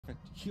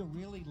perfect. You're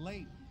really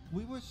late.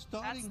 We were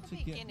starting to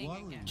get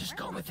worried. Again. Just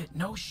go with it.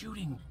 No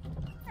shooting.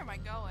 Where am I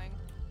going?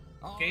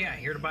 Okay, yeah,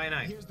 here to buy a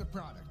knife. Here's the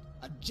product.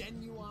 A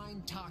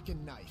genuine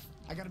talking knife.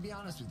 I gotta be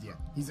honest with you.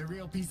 He's a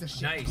real piece of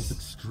shit. Nice. He's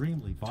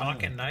extremely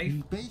violent. Talking knife?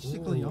 He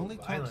basically only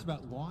violent. talks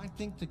about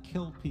wanting to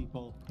kill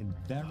people in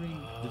very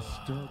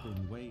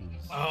disturbing ways.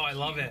 Oh, I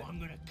love it. I'm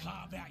gonna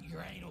carve out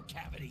your anal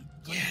cavity.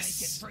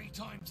 Yes. Make it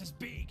 3 times as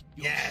big.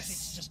 Your Yes.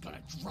 shit's just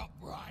gonna drop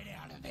right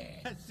out of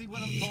there. See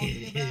what I'm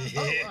talking about?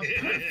 Oh,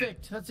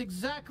 perfect. That's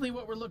exactly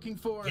what we're looking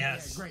for.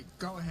 Yes. Yeah, great.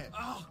 Go ahead.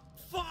 Oh,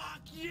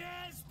 fuck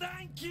yes,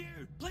 thank you.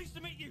 Pleased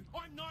to meet you.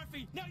 I'm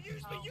Knifey. Now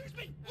use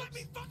me. Let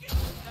me fucking.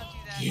 Don't do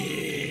that.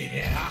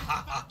 Yeah.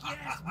 Fuck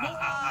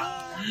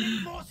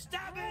yes, more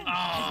stabbing.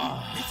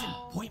 Oh. Listen,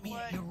 point me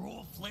What? at your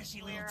raw,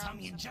 fleshy little Where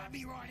tummy I'm and jab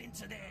me right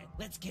into there.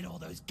 Let's get all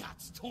those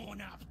guts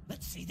torn up.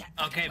 Let's see that.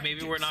 Okay,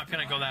 maybe we're not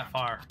gonna go that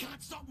far. I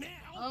can't stop now.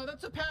 Oh,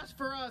 that's a pass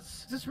for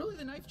us. Is this really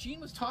the knife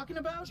Gene was talking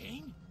about?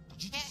 Jane,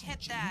 did you Can't just say hit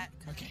Jane? that.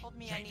 Okay, Told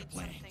me I change need of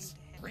plans. something to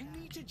hit Bring that.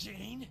 me to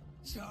Jane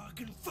so I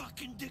can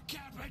fucking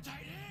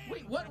decapitate him.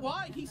 Wait, what?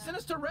 Why? He sent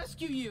us to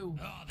rescue you.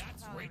 Oh,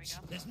 that's Oh, there we rich.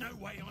 go. There's no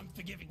way I'm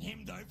forgiving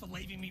him, though, for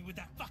leaving me with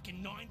that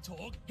fucking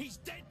Nine-Torg. He's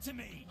dead to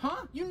me.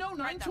 Huh? You know Tried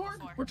that Nine-Torg?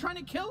 before. We're trying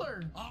to kill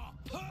her. Oh,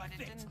 it perfect.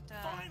 didn't,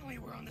 Finally,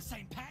 we're on the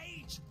same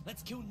page.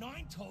 Let's kill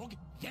Nine-Torg,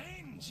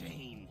 then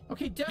Gene.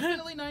 Okay,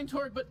 definitely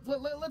Nine-Torg, but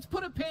let's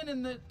put a pin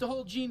in the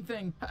whole Gene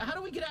thing. How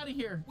do we get out of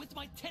here? With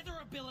my tether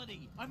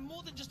ability, I'm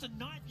more than just a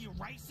knife, you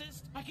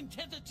racist. I can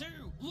tether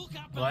too. Look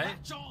up and What?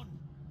 latch on.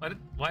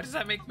 Why does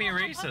that make me a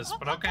racist?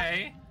 But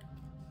okay.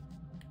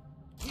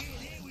 Here,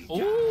 there we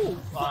go. Ooh,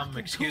 Fucking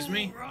excuse cool,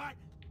 me? Right?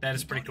 That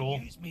is You pretty gotta cool.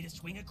 Use me to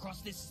swing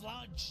across this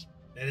sludge.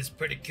 That is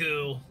pretty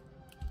cool.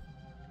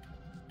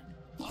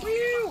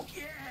 Oh,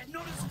 yeah,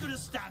 not as good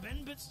as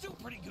stabbing, but still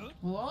pretty good.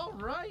 Well, all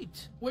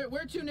right. Where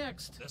to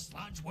next? The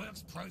Sludge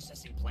Works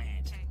processing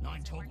plant. Okay,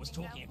 Nine-Torg is it was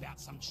working talking about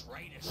some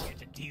traitor shit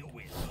to deal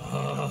with.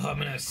 Oh, I'm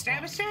gonna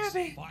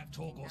stabby.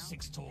 5-Torg or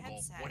 6-Torg or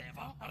Headset.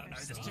 whatever. I don't know,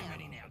 there's too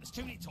many now. There's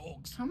too many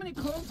Torgs. How many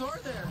clones are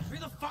there? Who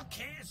the fuck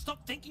cares?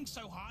 Stop thinking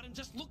so hard and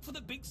just look for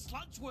the big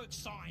Sludge Works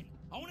sign.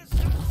 I want to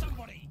stab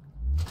somebody.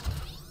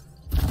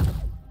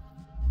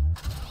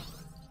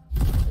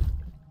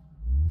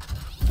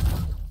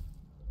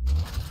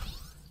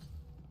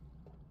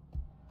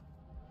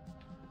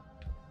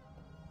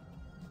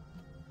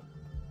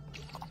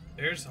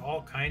 There's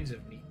all kinds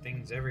of neat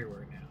things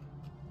everywhere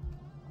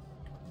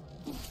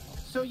now.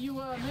 So you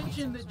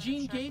mentioned that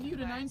Gene gave you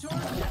to Nine-Torg?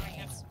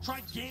 Try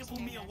to gamble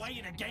me away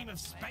in a game of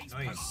space.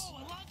 Nice. Oh,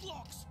 a lug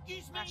locks.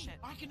 Use Smash me. it.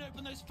 I can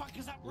open those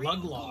fuckers up. Lug real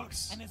good.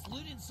 locks. And there's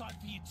loot inside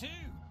for you too.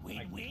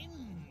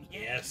 Win-win.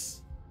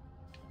 Yes.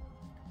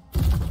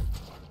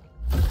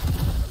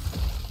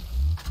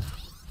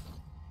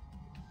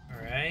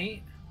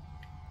 Alright.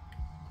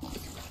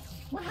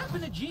 What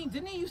happened to Gene?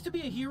 Didn't he used to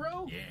be a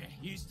hero? Yeah,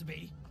 used to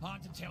be.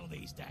 Hard to tell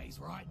these days,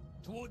 right?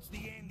 Towards the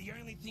end, the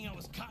only thing I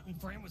was cutting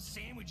for him was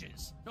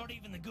sandwiches. Not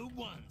even the good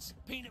ones.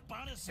 Peanut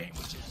butter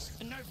sandwiches.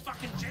 And no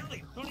fucking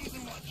jelly. Not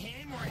even like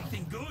ham or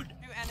anything good.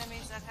 Two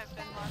enemies that have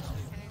been launched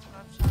with hitting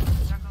shots,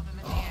 juggle them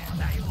in the air. Oh,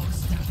 they look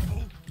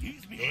stackable.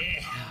 Use me.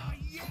 Yeah. Oh,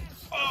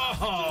 yes.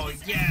 Oh,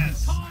 This is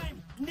yes.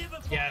 Time. Never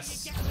fire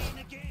Yes. your Gatling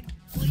again.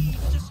 Please,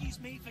 just use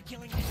me for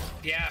killing him.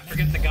 Yeah,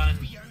 forget the gun.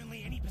 Be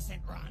only any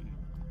 % run.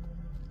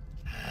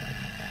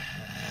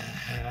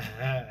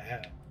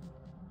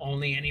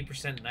 Only any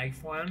 %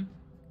 knife one?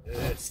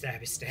 Ugh,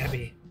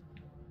 stabby.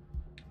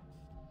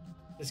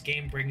 This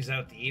game brings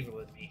out the evil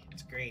in me.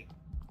 It's great.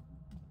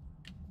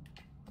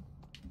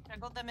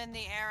 Juggle them in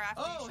the air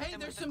after Oh, you shoot hey, them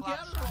there's with some the Glock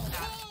Gatterall.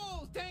 shotgun.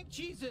 Oh, thank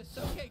Jesus.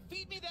 Okay,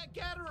 feed me that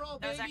Gatterall,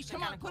 That was baby. actually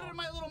Come on, kinda put it cool. in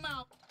my little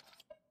mouth.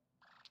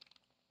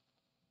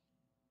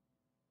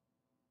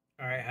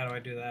 Alright, how do I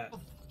do that?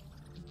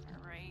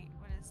 Alright,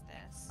 what is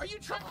this? Are you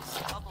trying to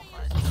Bubble me?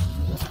 butt.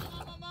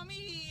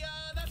 Mommy,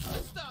 that's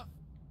the stuff.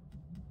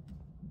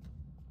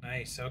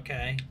 Nice,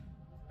 okay.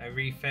 I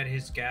refed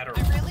his I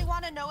Gatterall. really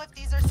want to know if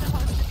these are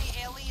supposed to be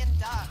alien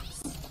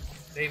ducks.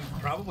 They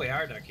probably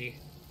are, Duckiee.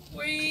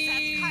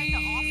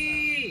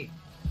 Whee!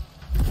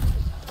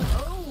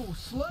 Oh,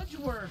 Sludge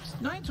Works.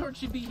 Nine-Torg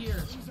should be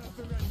here. He's at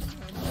the ready,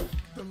 man.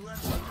 The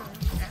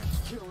legendary ant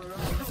killer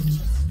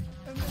approaches.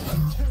 And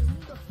then obtain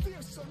the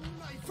fearsome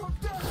knife of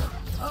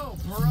death. Oh,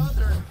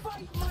 brother.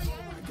 Fight my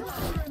ant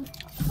brethren.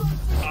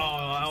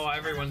 Oh,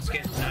 everyone's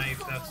getting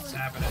knifed. That's what's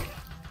happening.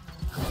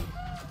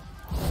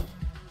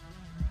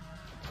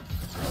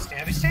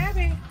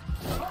 Stabby.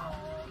 Oh,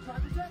 try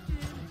protected.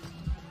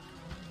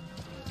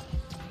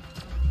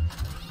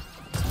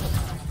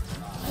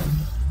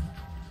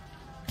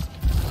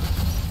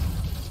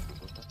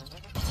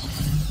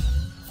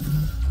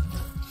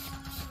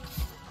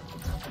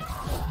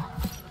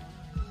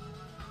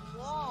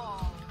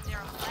 Whoa,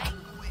 their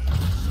language.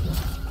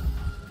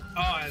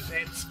 Oh,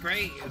 it's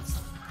great.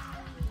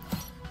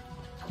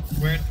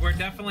 We're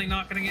definitely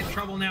not gonna get in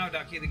trouble now,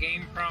 Duckiee. The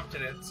game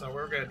prompted it, so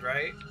we're good,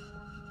 right?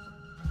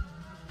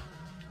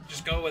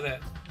 Just go with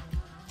it.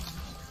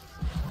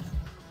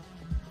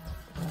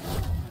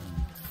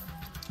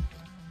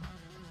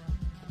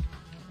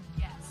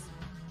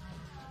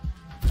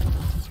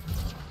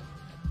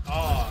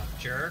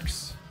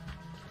 jerks.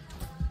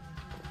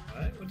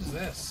 What? What is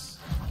this?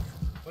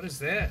 What is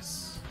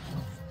this?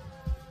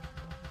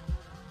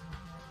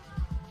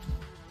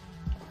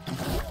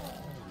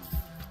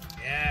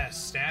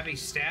 Yes, stabby,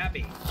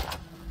 stabby.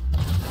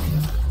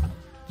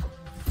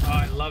 Oh,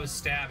 I love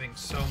stabbing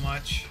so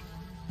much.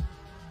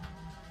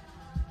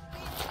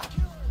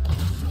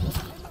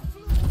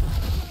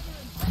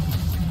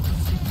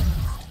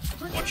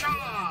 Whatcha!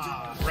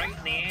 Right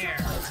in the air.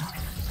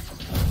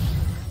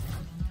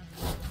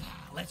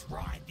 Let's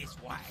ride this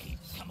wave.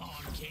 Come on,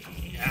 kid.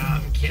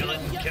 I'm killing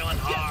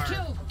hard.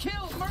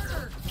 Kill,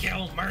 murder.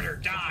 Kill, murder,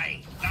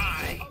 die,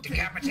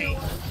 decapitate.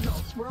 No,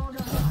 we're all gonna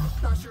die.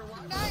 Not sure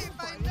why. Knife,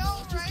 I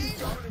know, Just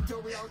keep right? going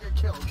until we all get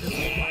killed.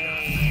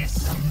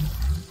 Yes.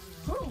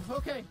 Whew,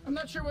 okay, I'm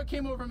not sure what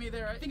came over me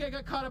there. I think I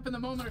got caught up in the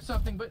moment or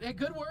something, but hey,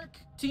 good work,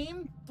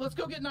 team. Let's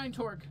go get 9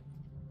 Torg.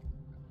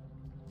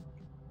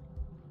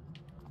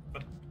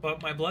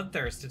 But my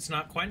bloodthirst, it's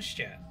not quenched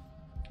yet.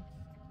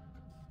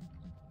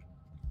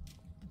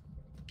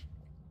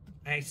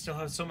 I still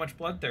have so much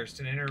bloodthirst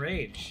and inner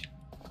rage.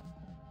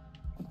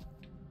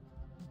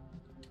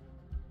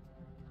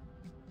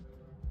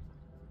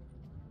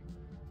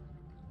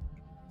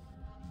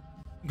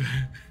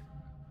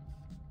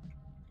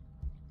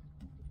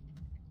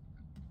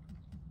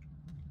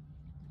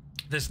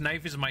 This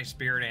knife is my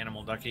spirit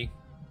animal, Duckiee.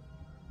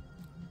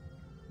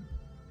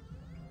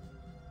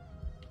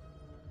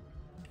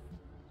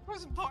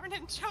 Was born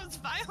and chose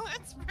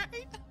violence,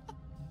 right?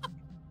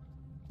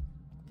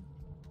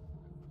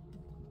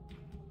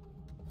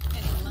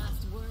 Any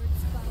last words,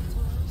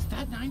 Torg? Is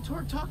that 9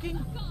 Torg talking?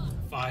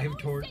 5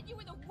 Torg. Said you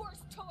were the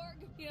worst Torg.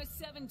 You know,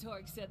 7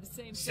 Torg said the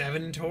same thing.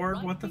 7 Torg?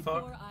 Right What the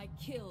fuck? before I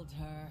killed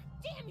her.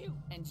 Damn you!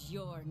 And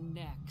you're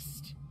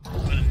next. I'm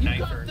gonna knife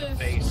got her in the this.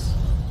 face.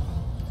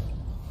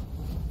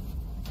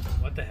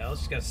 What the hell?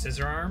 She's got a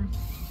scissor arm?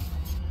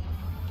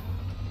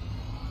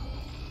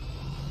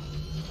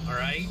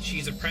 Alright,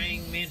 she's a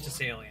praying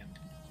mantis alien.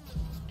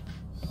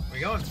 Where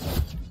you going?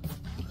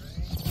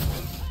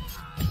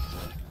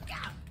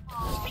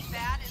 Oh,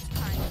 that is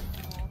kind of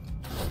cool.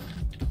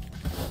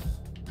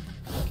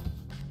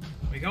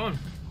 Where you going?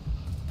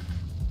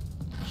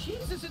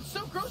 Jesus, it's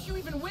so gross you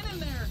even went in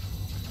there.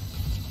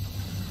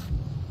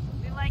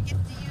 We like get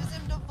to use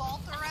him to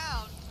vault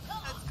around.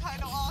 That's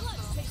kind of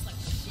awesome. Tastes like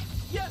shit.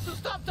 Yeah, so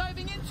stop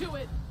diving into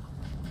it.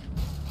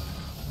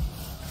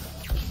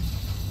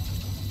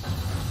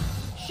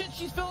 Shit,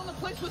 she's filling the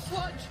place with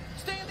sludge.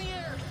 Stay in the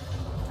air.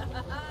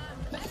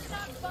 Better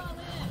not fall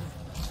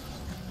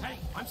in. Hey,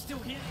 I'm still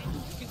here.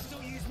 You can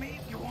still use me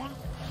if you want.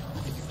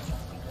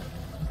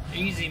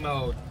 Easy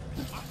mode.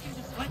 I can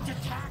deflect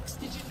attacks.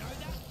 Did you know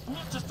that? I'm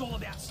not just all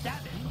about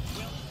stabbing.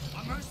 Well,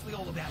 I'm mostly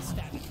all about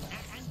stabbing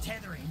and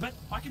tethering, but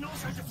I can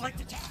also deflect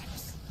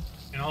attacks.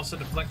 And also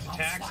deflect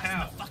attacks? I'll slice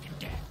How? them fucking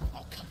dead.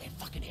 I'll cut their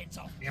fucking heads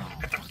off. You have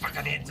to cut their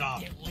fucking heads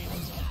off. Their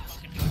limbs. I'll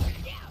fucking do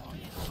it.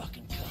 I'll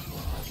fucking cut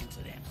right into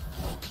them.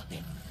 I'll cut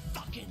their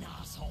fucking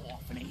asshole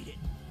off and eat it.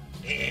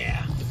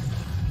 Yeah.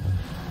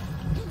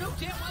 You know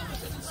damn well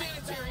this isn't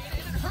sanitary, and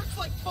it hurts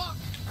like fuck.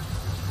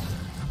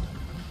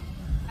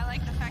 I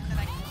like the fact that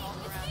I can vault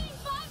It's around. me,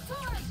 5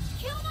 Torg.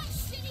 Kill my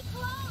shitty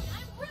clone.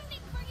 I'm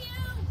rooting for you.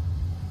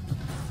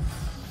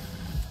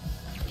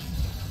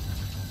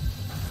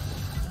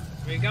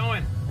 Where you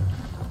going?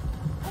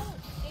 Oh,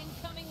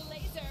 incoming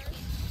laser.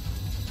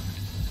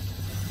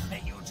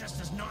 Bet you're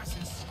just as nice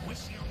and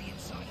squishy on the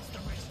inside as the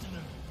rest of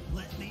them.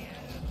 Let me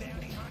out,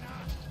 bounty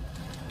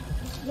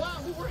hunter.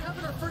 Wow, we were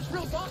having our first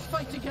real boss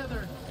fight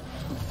together.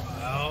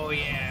 Oh,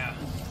 yeah.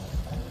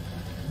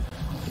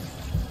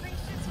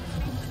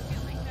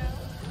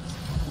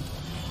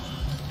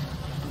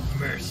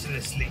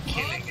 Mercilessly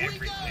killing Off we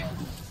everything.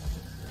 go.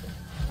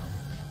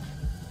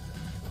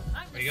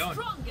 I'm Where you the going?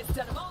 strongest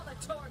out of all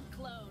the Torg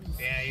clones.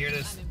 Yeah, you're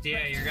this. I'm Yeah,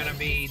 impressed you're gonna with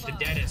be these the five.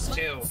 deadest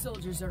too. Clone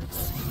soldiers are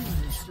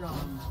extremely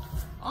strong.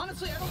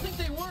 Honestly, I don't think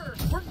they were.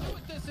 We're new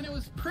at this, and it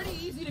was pretty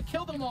easy to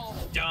kill them all.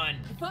 Done.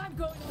 If I'm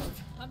going out,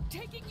 I'm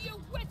taking you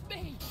with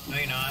me. No,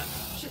 you're not.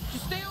 Shit,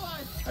 just stay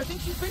alive. I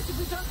think she's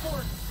basically done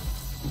for.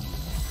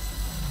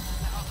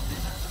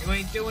 You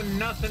ain't doing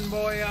nothing,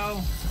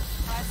 boyo.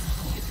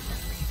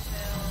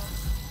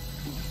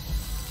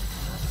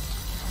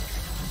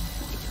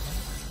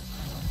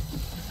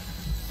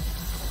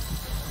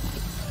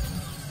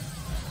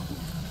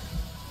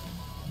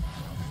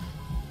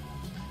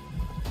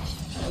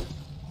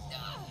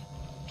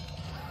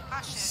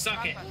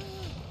 Suck it.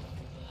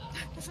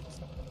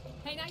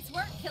 Hey, nice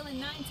work killing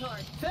 9 Torg.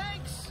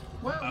 Thanks.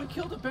 Wow, we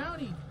killed a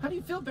bounty. How do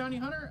you feel, bounty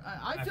hunter?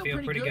 I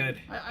feel pretty good.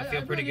 I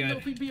feel pretty really didn't know good.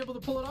 if we'd be able to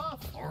pull it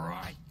off. All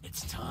right,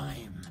 it's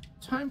time.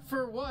 Time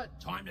for what?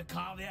 Time to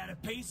carve out a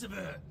piece of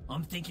her.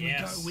 I'm thinking we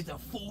Yes. go with a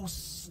full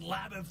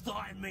slab of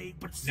thigh meat,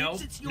 but since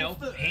Nope, it's your nope,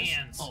 first,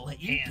 hands. I'll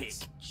let you Hands.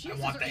 pick. Jesus,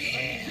 I want the are you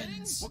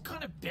hands. What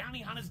kind of bounty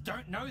hunters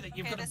don't know that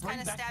you've Okay, got this to bring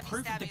kinda back stabby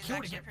proof of the stabby is kill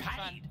to actually get pretty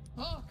fun. paid?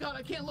 Oh God,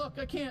 I can't look.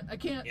 I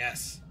can't.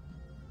 Yes.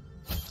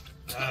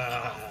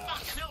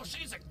 Fucking hell,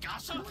 she's a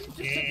gusser. Couldn't we have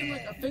just taken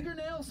like a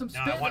fingernail, some No,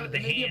 I spit, wanted or the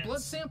maybe hands. a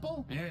blood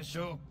sample? Yeah,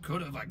 sure,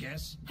 could have, I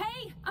guess.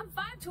 Hey, I'm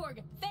fine,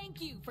 Torg.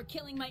 Thank you for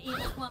killing my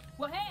evil clump.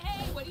 Well,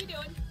 hey, what are you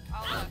doing?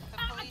 Oh, look, the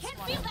I police can't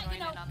want feel to that, join you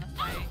know. in on the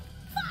fight.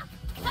 Fuck!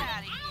 Get Cut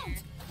outta it here.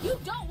 out! You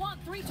don't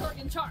want 3 Torg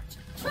in charge.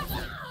 Trust me.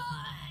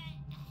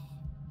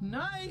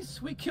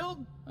 Nice! We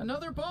killed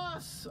another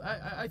boss.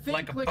 I think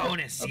Like a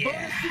bonus, a yeah.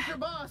 bonus future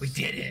boss. We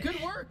did it.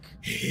 Good work.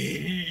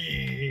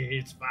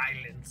 It's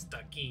violence,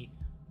 Duckiee.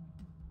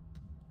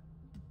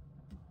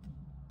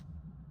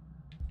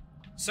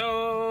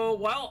 So,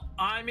 well,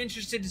 I'm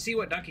interested to see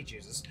what Duckiee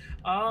chooses.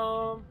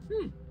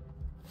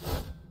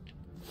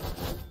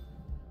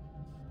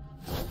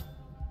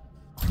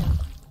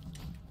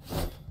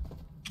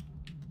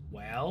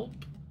 Well,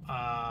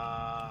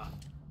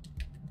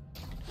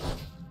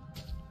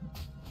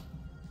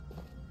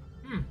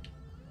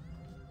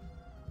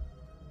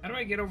 how do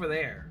I get over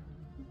there?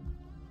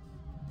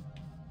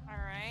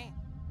 Alright.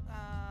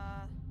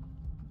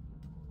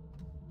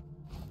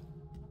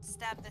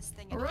 Stab this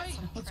thing. All and get right,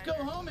 some let's go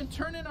treasure. home and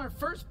turn in our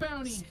first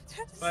bounty.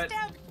 But-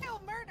 Stab,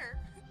 kill, murder.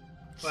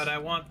 But I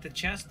want the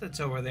chest that's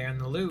over there and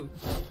the loot.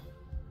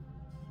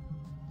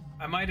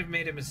 I might have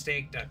made a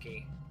mistake,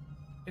 Duckiee.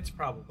 It's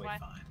probably What?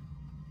 fine.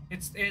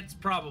 It's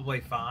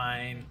probably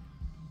fine.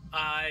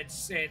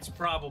 It's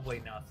probably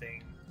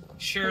nothing.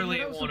 Surely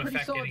Hey, it that was won't some pretty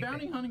affect solid anything.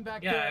 bounty hunting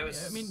back Yeah, there. it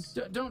was- I mean,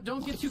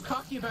 don't get too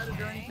cocky about it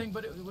or anything,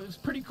 but it was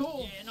pretty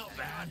cool. Yeah, not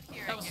bad.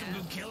 Here That I was go. some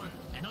good killing.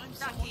 And I'm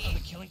somewhat Duckiee.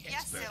 of a killing Yes,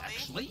 expert, silly.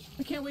 actually.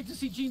 I can't wait to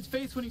see Gene's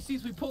face when he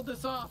sees we pulled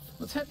this off.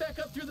 Let's head back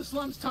up through the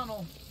slums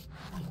tunnel.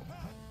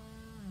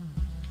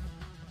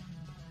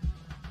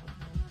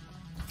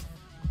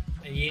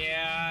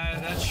 Yeah,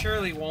 that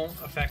surely won't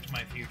affect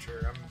my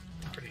future.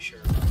 I'm pretty sure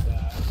about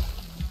that.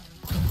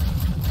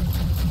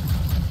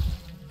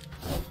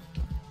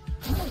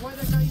 I don't know why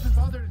that guy even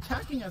bothered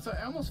attacking us.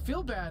 I almost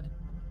feel bad.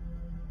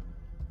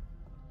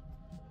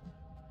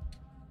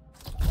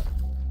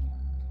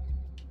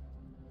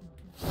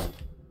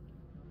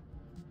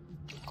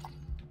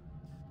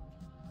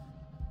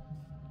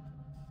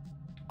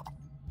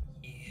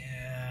 I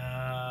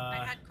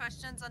Yeah. had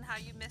questions on how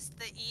you missed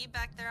the E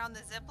back there on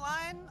the zip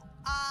line.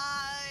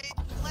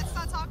 Let's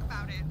not talk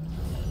about it.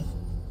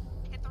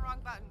 Hit the wrong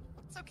button.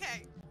 It's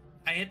okay.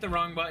 I hit the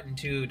wrong button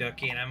too,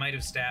 Duckiee, and I might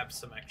have stabbed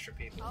some extra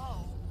people.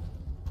 Oh.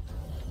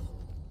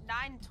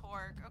 9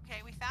 Torg.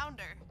 Okay, we found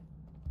her.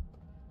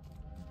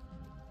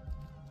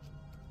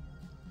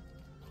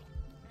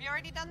 Have you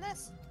already done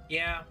this?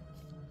 Yeah.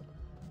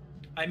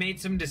 I made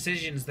some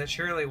decisions that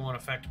surely won't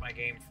affect my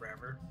game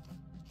forever.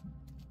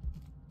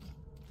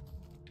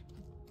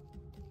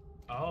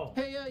 Oh.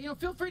 Hey,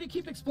 feel free to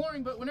keep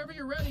exploring, but whenever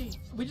you're ready,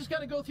 we just got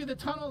to go through the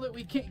tunnel that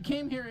we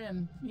came here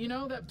in. You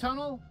know, that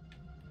tunnel?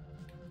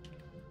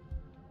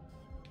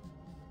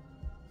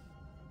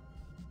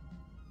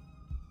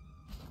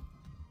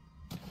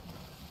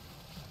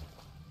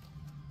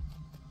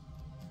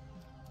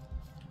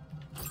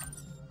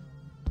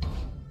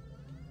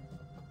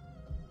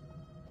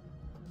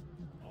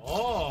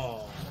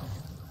 Oh.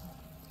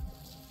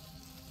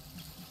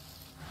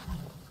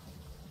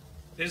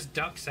 There's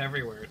ducks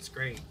everywhere. It's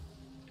great.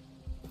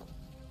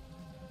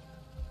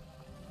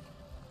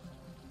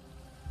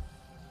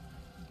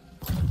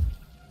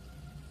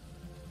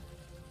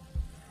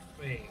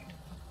 Wait.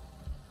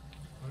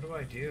 What do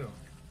I do?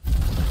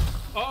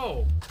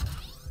 Oh!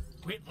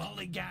 Quit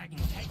lollygagging,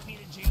 take me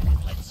to Gene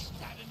and let's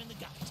stab him in the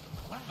gut.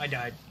 Wow. I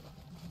died.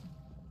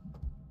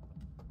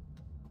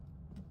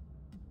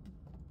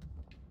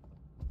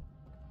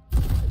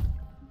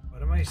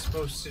 What am I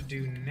supposed to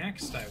do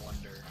next, I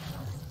wonder?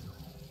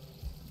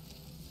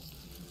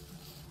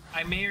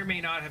 I may or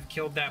may not have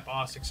killed that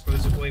boss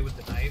exclusively with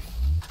the knife.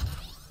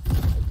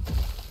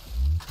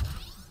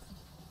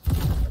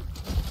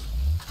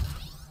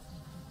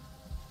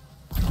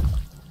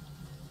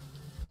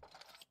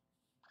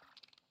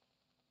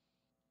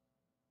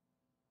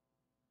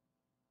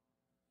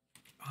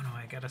 Oh no,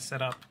 I gotta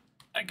set up.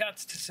 I got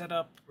to set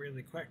up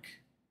really quick.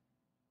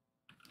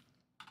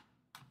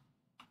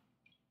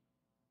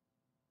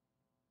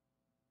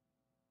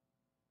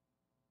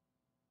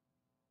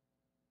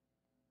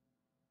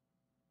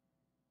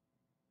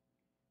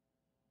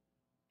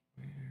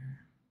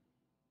 Where?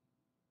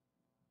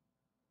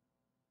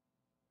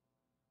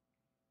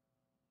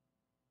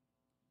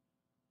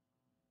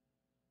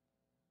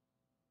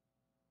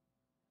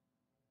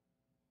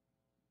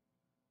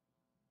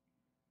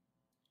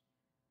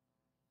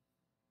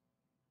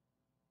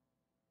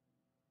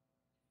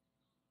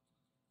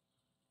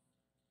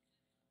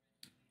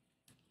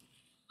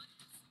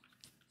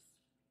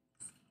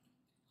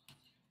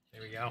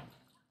 There we go.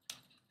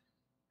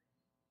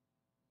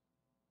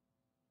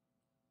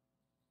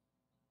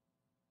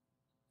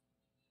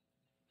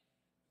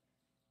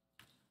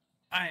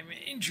 I'm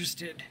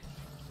interested.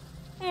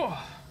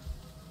 Oh.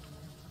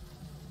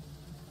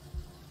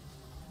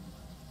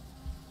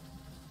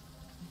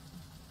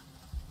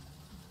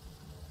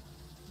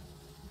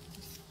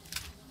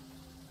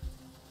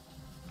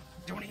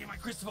 Do you want to hear my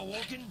Christopher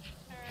Walken?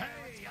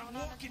 Hey, I'm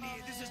walking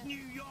here. This is New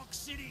York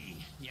City.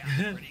 Yeah,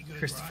 pretty good,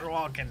 Christopher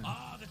right? Walken.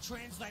 Ah, the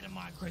translator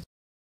micro.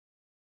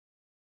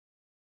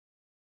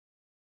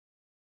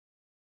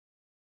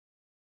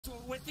 So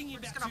we're thinking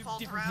We're just about gonna two vault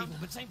different around. people,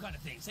 but same kind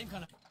of thing. Same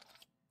kind of.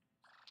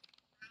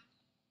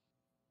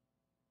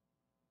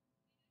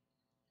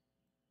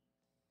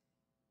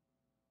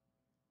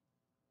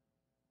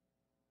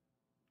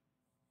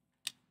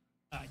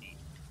 ID.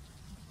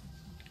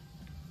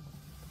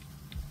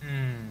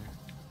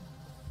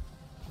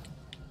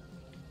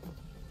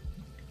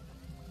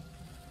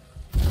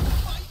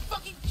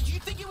 Fucking, did you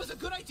think it was a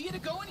good idea to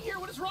go in here?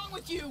 What is wrong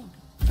with you?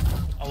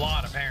 A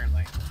lot,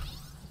 apparently.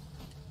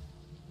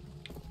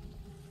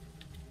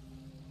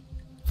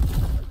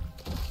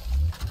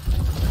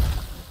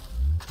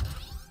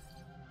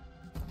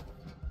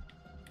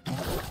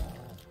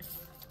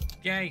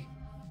 Yay.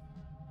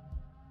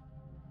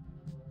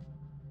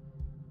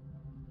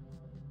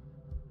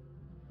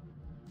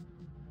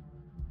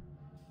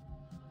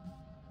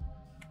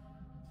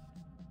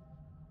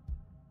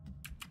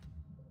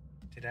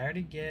 Did I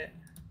already get...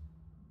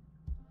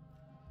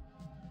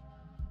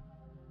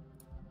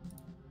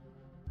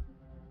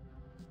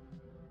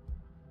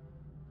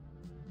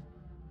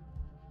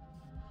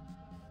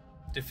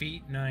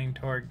 Defeat 9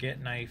 Torg,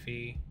 get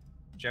knifey,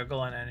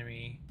 juggle an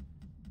enemy,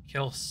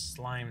 kill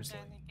slimes. In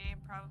the game,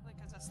 probably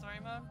because of story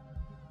mode.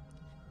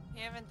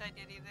 You haven't died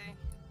yet either.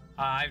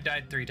 I've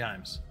died 3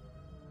 times.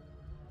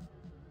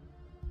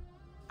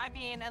 I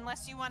mean,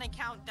 unless you want to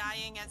count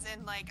dying as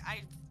in, like,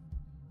 I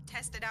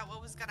tested out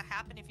what was gonna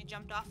happen if you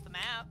jumped off the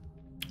map.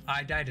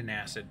 I died in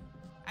acid.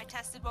 I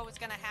tested what was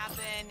gonna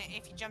happen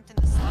if you jumped in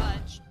the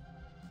sludge.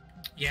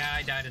 Yeah,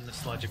 I died in the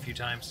sludge a few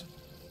times.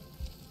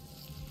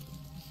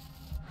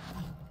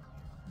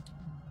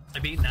 I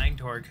beat 9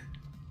 Torg.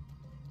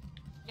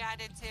 Yeah, I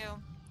did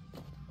too.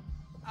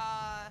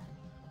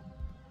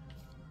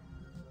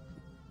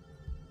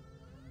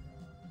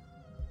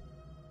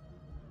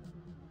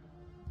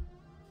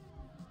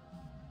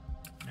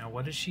 Now,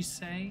 what does she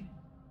say?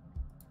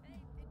 Hey,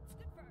 it's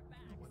good for our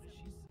backs. What does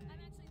she say? I'm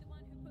actually the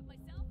one who put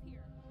myself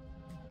here.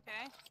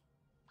 Okay.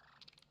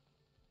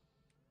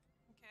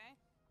 Okay.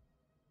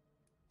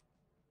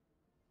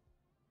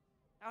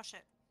 Oh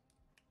shit.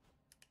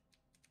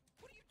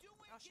 What are you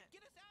doing? Oh shit.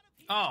 Get us out of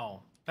here.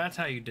 Oh, that's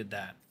how you did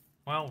that.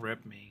 Well,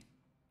 rip me.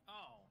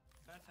 Oh,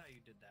 that's how you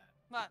did that.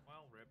 What?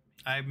 Well, rip me.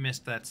 I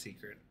missed that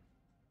secret.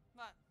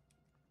 What?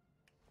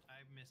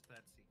 I missed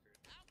that secret.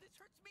 Ow, this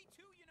hurts me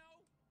too, you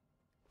know.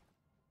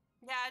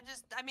 Yeah,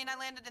 I mean, I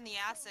landed in the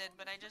acid,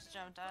 but I just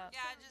jumped up. Yeah,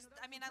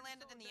 I mean, I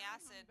landed in the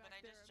acid, but I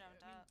just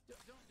jumped up.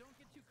 Don't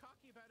get too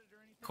cocky about it or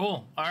anything.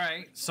 Cool. All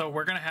right. So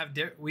we're gonna have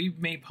we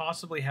may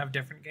possibly have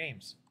different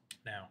games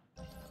now.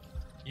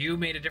 You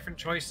made a different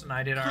choice than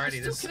I did already.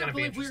 I This is still gonna cannot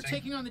be believe we were interesting.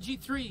 taking on the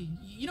G3.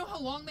 You know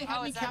how long they had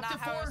Oh, me is that not captive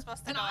how it was for?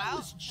 supposed to And go I out?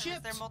 was chipped.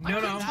 Is there I multiple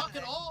couldn't ways out talk of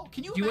at it? all.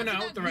 Can you You went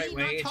imagine out that, the right me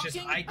way, not it's just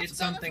talking? I did That's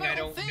something my I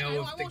whole don't thing.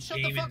 know if I the won't shut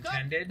game fuck up.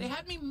 intended. They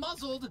had me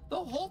muzzled the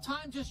whole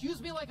time, just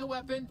used me like a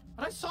weapon.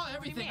 But I saw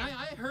everything. mean?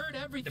 I heard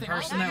everything.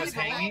 person all that was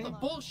all hanging? the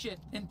bullshit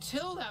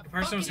until that The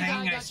person was fucking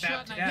hanging, guy I got stabbed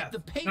shot to and I hit death. the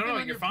pavement No, on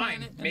you're your fine.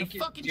 planet, and Make the it-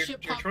 fucking your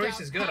shit choice popped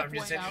out is good. I'm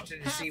just halfway out.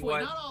 interested to see Halfway,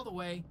 what- not all the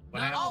way. what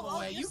Not happened. all the Oh,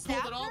 way. you You pulled it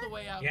stabbed all her? the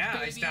way out. Yeah, I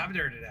baby. stabbed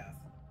her to death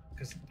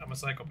because I'm a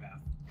psychopath.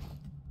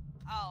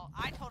 Oh,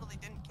 I totally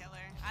didn't kill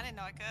her. I didn't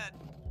know I could.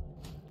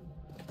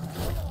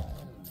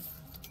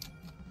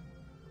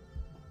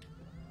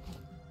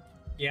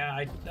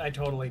 Yeah, I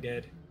totally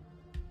did.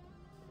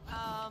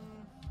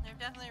 They've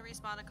definitely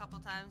respawned a couple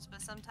times,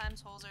 but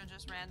sometimes holes are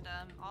just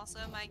random. Also,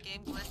 my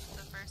game glitched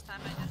the first time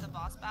I did the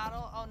boss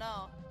battle. Oh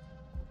no.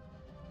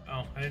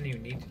 Oh, I didn't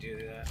even need to do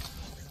that.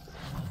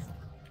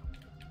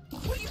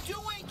 What are you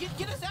doing?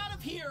 Get us out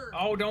of here!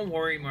 Oh, don't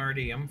worry,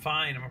 Marty. I'm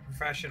fine. I'm a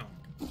professional.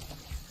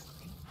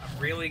 I'm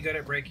really good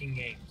at breaking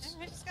games.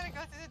 We just gotta go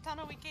through the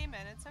tunnel we came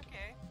in. It's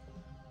okay.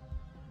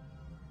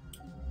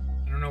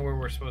 I don't know where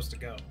we're supposed to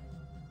go.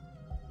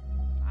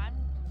 I'm...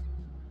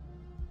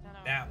 don't know.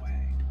 That way.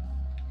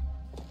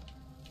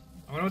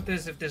 I wonder what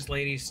this if this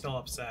lady's still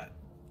upset.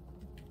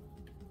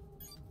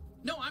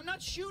 No, I'm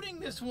not shooting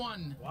this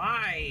one.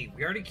 Why?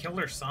 We already killed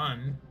her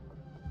son.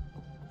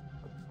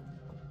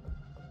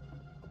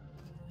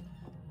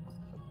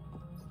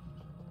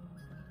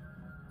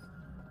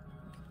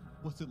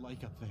 What's it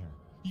like up there?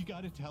 You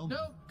gotta tell me.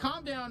 No,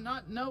 calm down.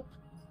 Nope.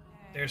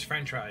 There's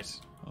French fries.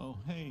 Oh,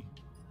 hey.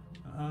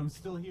 I'm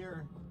still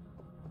here.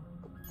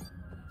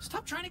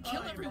 Stop trying to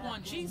kill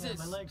everyone. Jesus.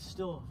 My leg's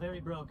still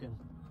very broken.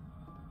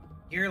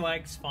 Your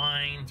leg's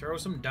fine. Throw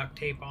some duct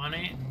tape on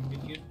it,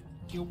 and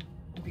you'll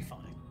be fine.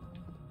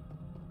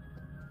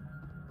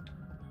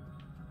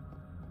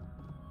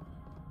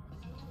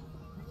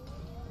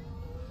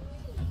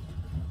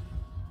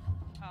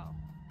 Oh.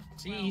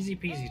 See, easy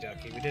peasy,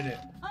 Duckie. We did it.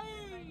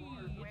 Hey,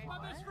 it's my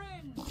best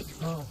friend.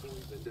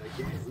 Poisoned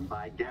again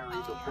by Gary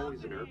the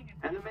Poisoner,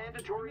 and the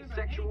mandatory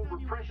sexual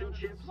repression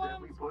chips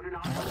that we put in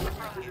our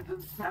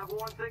citizens have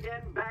once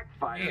again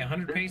backfired. Hey,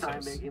 100 this time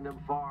pesos. making them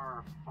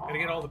far, far Gotta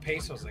get all the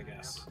pesos, I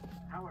guess.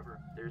 However,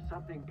 there's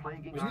something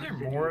plaguing Wasn't our there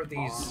city more of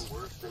far these?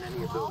 worse than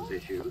any of those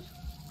issues.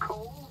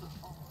 Cold.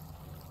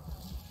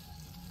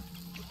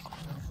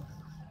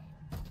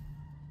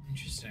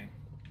 Interesting.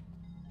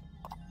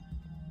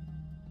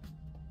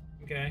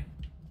 Okay.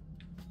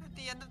 At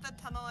the end of the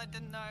tunnel, I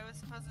didn't know I was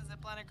supposed to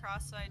zip line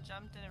across, so I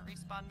jumped and it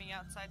respawned me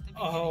outside the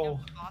beginning Oh.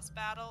 of the boss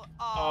battle.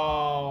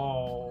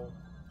 Oh.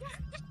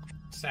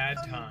 Sad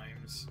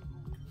times.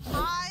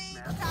 I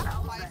That's tapped out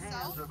of the hands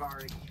myself, of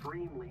our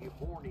extremely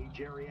horny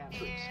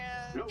geriatrics.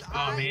 and No,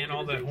 Oh, man,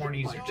 all the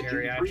hornies are like the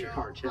geriatric. Duckiee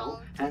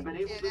cartel have been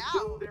able Get to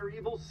sow out. their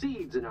evil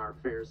seeds in our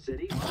fair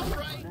city.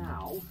 Alright.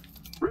 Now,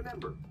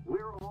 remember,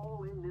 we're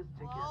all in this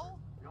together. Well-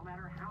 No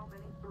matter how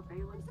many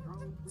surveillance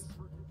drones we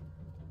purchase.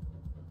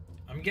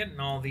 I'm getting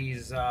all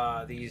these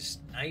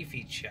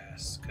knifey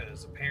chests,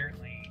 because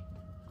apparently...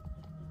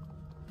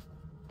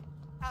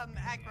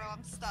 Aggro,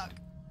 I'm stuck.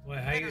 What,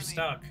 how you Literally.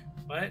 stuck?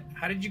 What?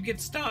 How did you get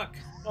stuck?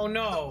 Oh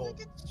no!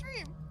 Look at the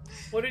stream.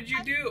 What did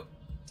you do?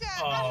 Dad,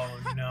 Oh,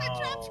 I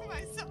trapped no.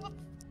 myself.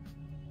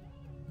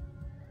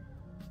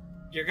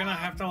 You're gonna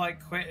have to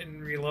like quit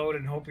and reload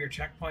and hope your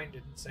checkpoint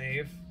didn't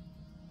save.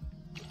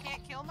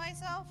 Can't kill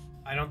myself?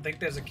 I don't think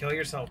there's a kill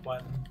yourself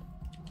button.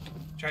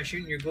 Try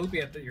shooting your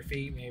gloopy at your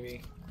feet,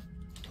 maybe.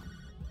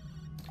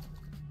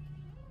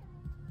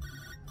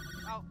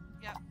 Oh,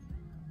 yep.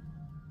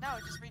 No,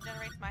 it just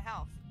regenerates my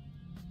health.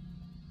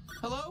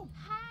 Hello?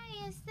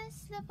 Hi, is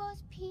this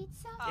Slippo's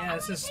Pizza? Yeah, I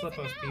this want is a pizza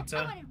Slippo's now. Pizza.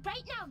 I want it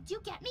right now. Do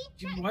you get me?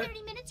 You Not in what?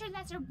 30 minutes or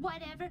less or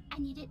whatever. I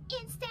need it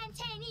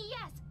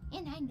instantaneous.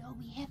 And I know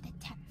we have the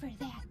tech for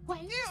that. Why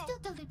are you Ew. still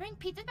delivering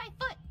pizzas by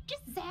foot?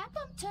 Just zap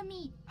them to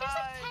me. There's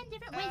like 10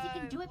 different ways you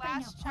can do it by now.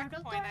 last Portal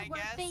checkpoint, door, I work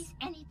guess. face,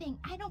 anything.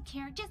 I don't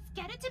care. Just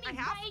get it to I me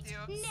have right to.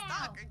 I'm now.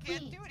 stuck. I can't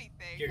Please. do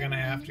anything. You're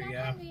gonna have to, I'm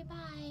yeah. hungry.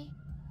 Bye.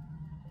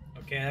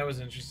 Okay, that was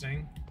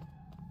interesting.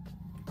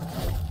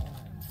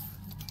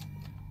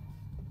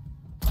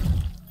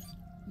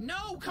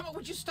 No, come on,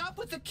 would you stop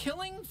with the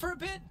killing for a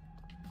bit?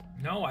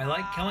 No, I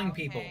like killing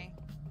Okay. people.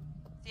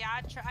 Yeah,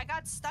 I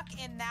got stuck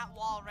in that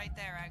wall right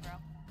there, Aggro.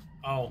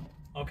 Oh,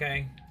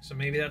 okay. So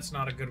maybe that's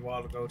not a good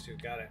wall to go to.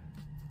 Got it.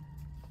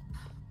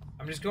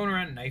 I'm just going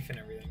around knifing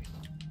everything.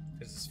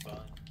 Because it's fun.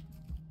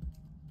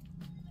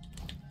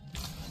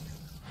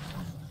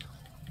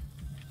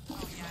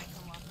 Oh yeah, I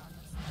can walk on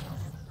this.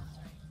 That's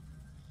right.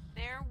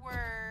 There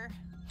were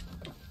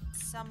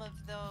some of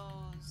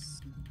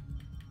those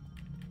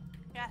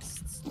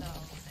chests though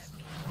that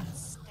we could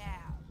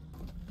stab.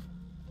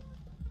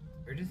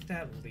 Where does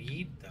that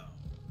lead, though?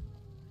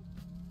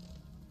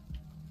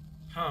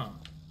 Huh.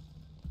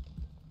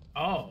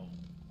 Oh.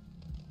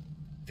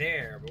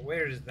 There, but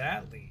where does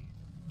that lead?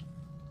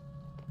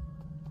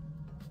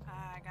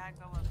 I gotta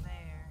go up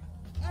there.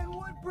 And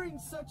what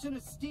brings such an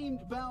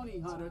esteemed bounty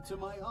hunter to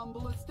my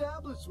humble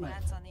establishment?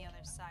 That's on the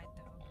other side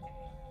though.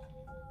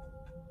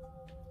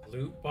 Okay.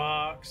 Loot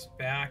box,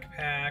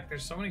 backpack.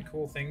 There's so many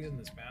cool things in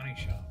this bounty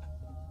shop.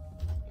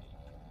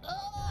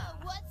 Oh,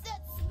 what's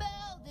that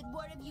smell? Did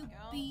one of you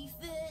Go. beef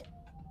it?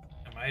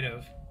 I might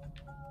have.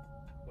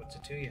 What's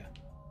it to you?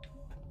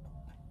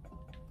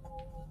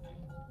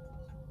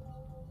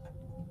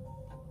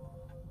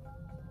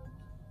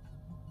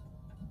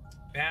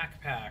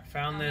 Backpack.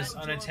 Found this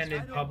George,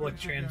 unattended I don't public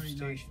think you're very nice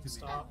transportation to me.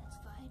 stop. That's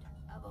fine.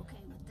 I'm okay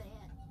with that.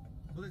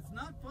 Well, it's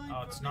not fine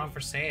Oh, for it's not me.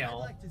 for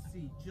sale. I'd like to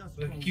see just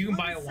Look, for you can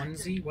one buy a second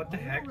onesie. What the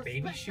more heck?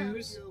 Baby respect out of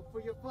shoes? you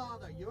for your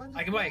father. You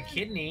I can buy a understand?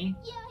 kidney.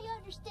 Yeah, I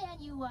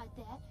understand you want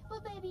that, but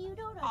maybe you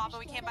don't Aw, understand but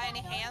we can't that buy any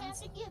I don't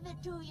hands? have to give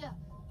it to you.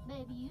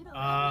 Maybe you don't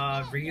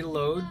understand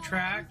Reload that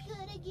track. I was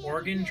gonna give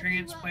Organ you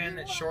transplant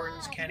what that you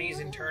shortens want. Kenny's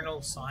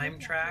internal slime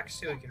tracks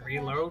so he can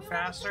reload Everyone's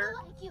gonna faster.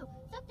 like you.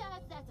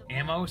 Sometimes that's a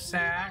Ammo rough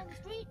sack. down the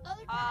street,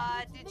 other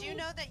times it's Did you me.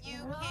 know that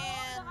you We're all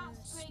can the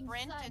offspring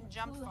sprint sons and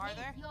jump who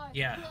farther? hate your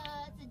Yeah.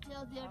 guts and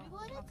tells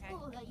everyone at okay.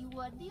 school that you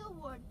won the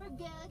award for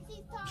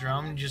Galaxy's top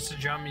Drum, just a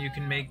drum you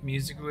can make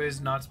music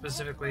with, not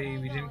specifically,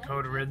 we didn't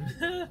code a rhythm.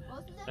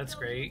 That's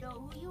great.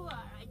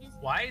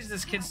 Why is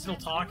this kid still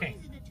talking?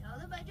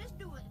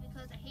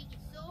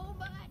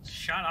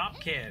 Shut up,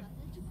 kid.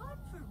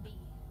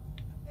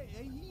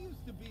 Hey, he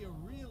used to be a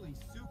really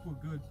super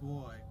good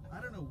boy.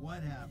 I don't know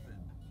what happened.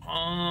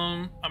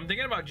 I'm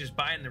thinking about just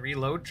buying the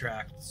reload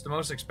track. It's the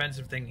most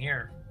expensive thing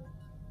here.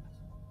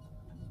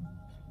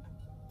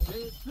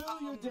 They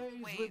fill your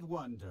days wait. with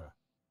wonder.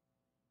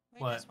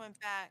 We What? just went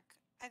back.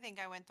 I think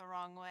I went the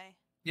wrong way.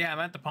 Yeah, I'm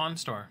at the pawn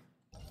store.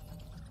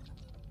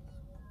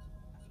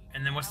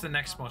 And then what's the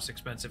next most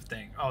expensive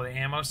thing? Oh, the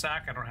ammo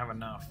sack? I don't have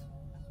enough.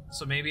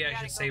 So maybe I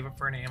gotta should go- save up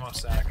for an ammo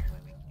sack.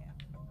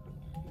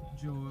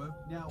 George,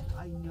 now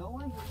I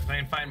know I If I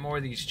can find more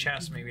of these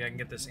chests, maybe I can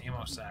get this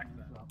ammo sack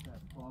then. drop that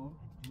phone.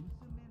 Do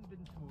some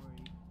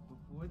inventory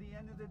before the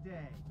end of the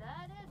day.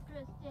 Not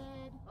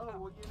interested. Oh,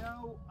 well, you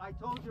know, I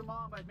told your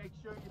mom I'd make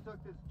sure you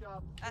took this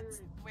job That's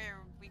seriously. where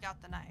we got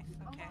the knife.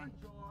 Okay. Come on,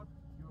 George.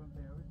 You're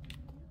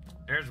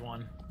There's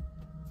one.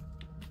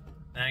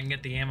 And I can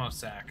get the ammo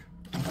sack.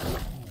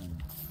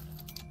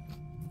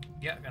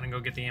 Yeah, gonna go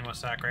get the ammo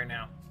sack right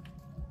now.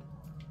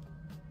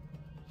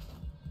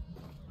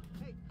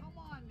 Hey, come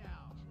on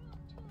now.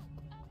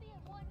 I'm being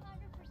 100%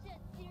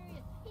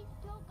 serious. He's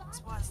still got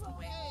This was the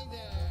way. Hey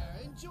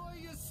there. Enjoy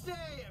your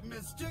stay at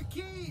Mr.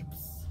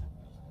 Keeps.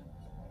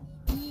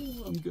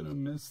 Ooh, I'm gonna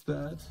miss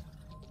that.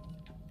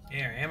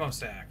 Here, ammo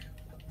sack.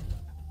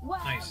 Wow,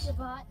 Nice. you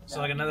bought So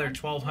like another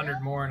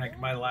 1,200 more, and I can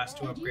buy the last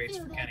 2 Did you upgrades do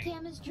for that Kenny.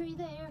 chemistry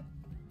there?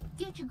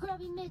 Get your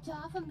grubby mitts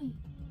off of me.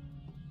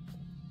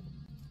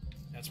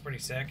 That's pretty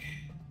sick.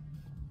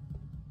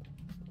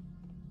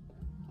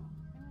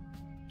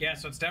 Yeah,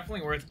 so it's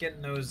definitely worth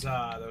getting those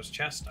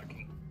chests,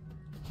 Duckiee.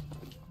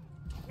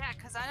 Yeah,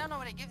 because I don't know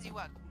what it gives you.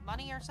 What,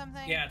 money or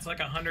something? Yeah, it's like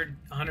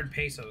 100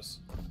 pesos.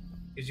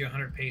 Gives you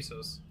 100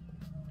 pesos.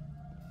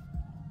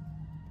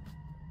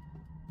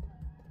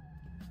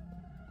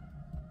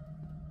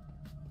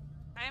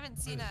 I haven't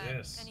seen What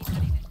is this?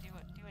 anybody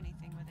to do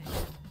anything with it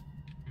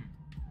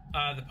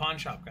yet. The pawn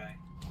shop guy.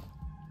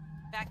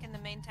 Back in the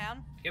main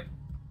town? Yep.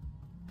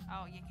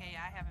 Oh, okay,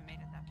 I haven't made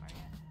it that far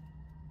yet.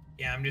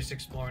 Yeah, I'm just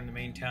exploring the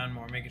main town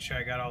more, making sure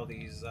I got all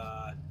these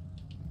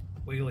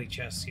wiggly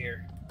chests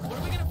here. What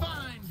are we gonna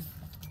find?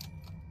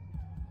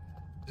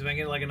 If I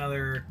get like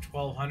another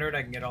 1,200,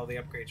 I can get all the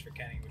upgrades for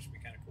Kenny, which would be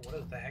kind of cool.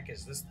 What the heck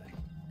is this thing?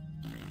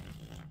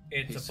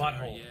 It's a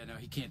butthole. Yeah, no,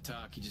 he can't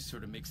talk. He just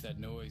sort of makes that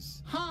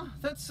noise. Huh?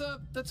 That's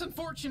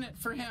unfortunate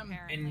for him.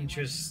 Apparently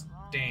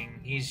Interesting.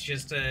 He's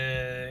just a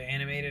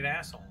animated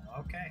asshole.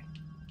 Okay.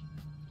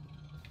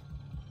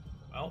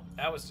 Well,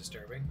 that was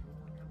disturbing.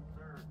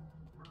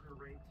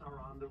 Murder rates are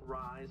on the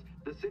rise.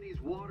 The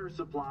city's water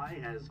supply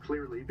has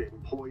clearly been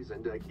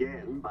poisoned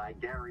again by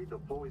Gary the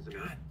Poisoner.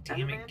 God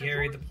damn it,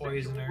 Gary the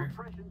Poisoner.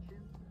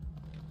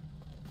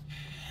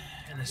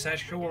 And the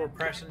sexual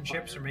repression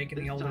chips are making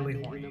the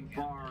elderly horny again.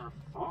 Far,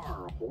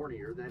 far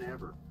hornier than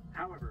ever.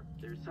 However,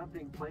 there's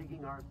something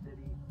plaguing our city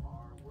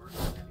far worse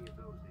than any of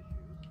those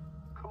issues.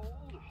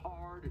 Cold,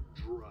 hard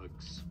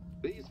drugs.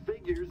 These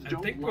figures I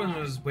don't think one of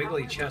lie. those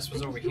wiggly However, chests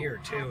was over things here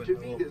don't too, have in to the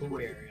be little this poop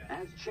way. area.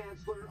 As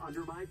Chancellor,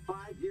 under my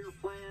 5-year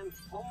plan,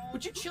 all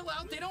Would you chill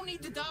out? They don't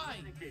need to die.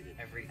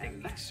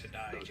 Everything needs to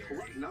die, the Jerry.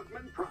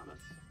 Klugman promise.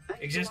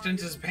 Thanks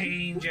Existence to is our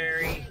pain,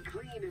 Jerry.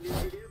 Clean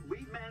initiative,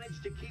 we've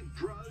managed to keep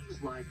drugs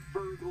like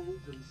Fergles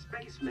and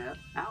space meth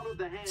out of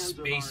the hands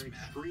Space of our meth.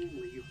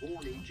 extremely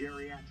horny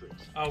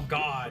geriatrics. Oh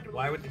God,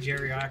 why would the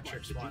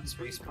geriatrics want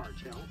space meth?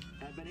 Cartel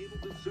have been able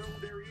to sow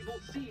their evil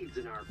seeds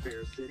in our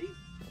fair city.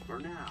 For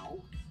now,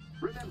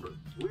 remember,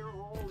 we're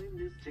all in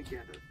this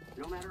together.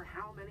 No matter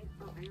how many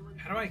surveillance.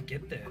 How do I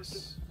get we this?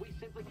 purchase, we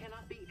simply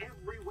cannot be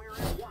everywhere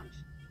at once.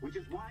 Which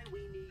is why we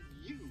need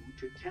you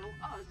to tell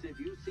us if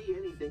you see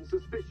anything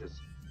suspicious.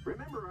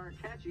 Remember our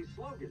catchy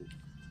slogan.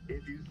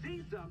 If you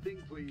see something,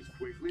 please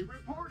quickly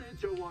report it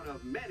to one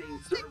of many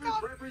service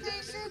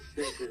representatives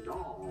stationed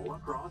all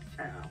across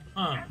town.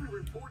 Huh. Every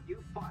report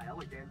you file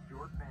against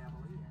your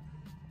family.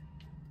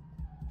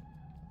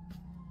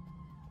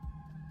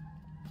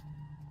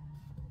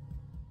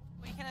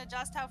 We can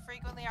adjust how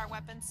frequently our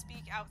weapons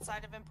speak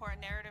outside of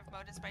important narrative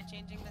modus by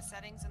changing the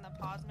settings in the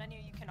pause menu.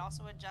 You can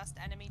also adjust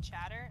enemy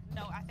chatter.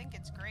 No, I think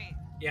it's great.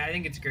 Yeah, I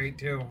think it's great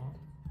too.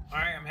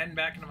 Alright, I'm heading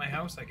back into my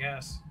house, I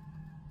guess.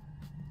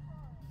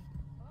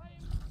 I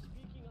am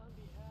speaking on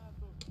behalf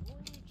of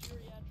horny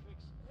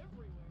geriatrics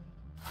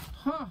everywhere.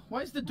 Huh?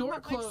 Why is the door My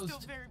leg's closed? still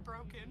very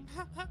broken.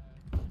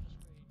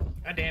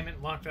 God damn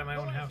it, locked at my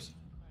own house.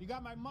 You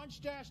got my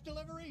munch dash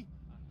delivery?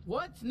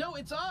 What? No,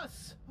 it's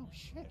us. Oh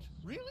shit!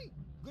 Really?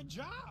 Good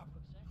job.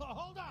 Oh,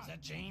 hold on. Is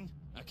that Jane?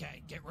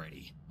 Okay, get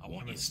ready. I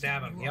want I'm you gonna to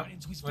stab him, yep. right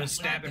into his I'm gonna fat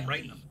stab him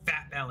right in belly. the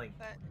fat belly.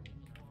 But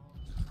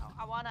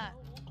I wanna.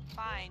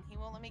 Fine, he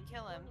won't let me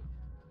kill him.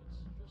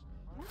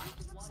 We're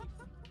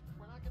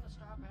not gonna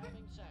stop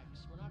having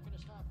sex. We're not gonna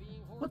stop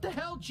being horny. What the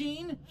hell,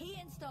 Gene? He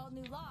installed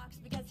new locks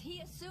because he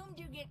assumed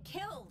you get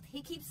killed.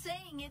 He keeps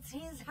saying it's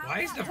his house.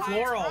 Why is the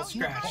floor all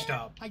scratched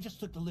up? I just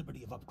took the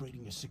liberty of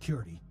upgrading your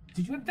security.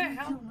 Did you What the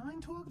hell? kill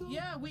 9 Torg though?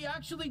 Yeah, we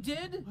actually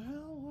did.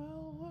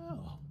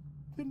 Well.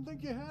 Didn't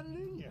think you had it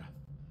in you.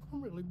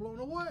 I'm really blown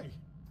away.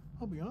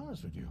 I'll be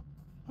honest with you.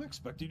 I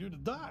expected you to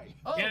die.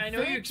 Oh, Yeah, I know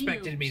you thank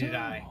expected me to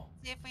die.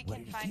 See if we What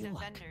can did it find feel a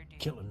like, vendor, dude.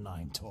 killing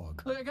 9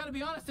 Torg? Look, I gotta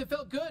be honest. It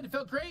felt good. It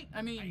felt great. I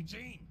Hey, mean,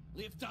 Gene,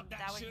 lift up that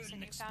That what you shirt said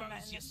and you found that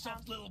expose in your this soft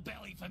town? little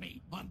belly for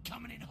me. I'm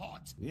coming in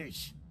hot.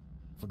 Yeesh.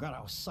 Forgot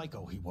how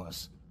psycho he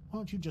was. Why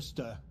don't you just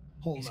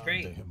hold He's on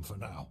great. to him for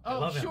now? oh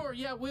love him. sure,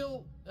 yeah,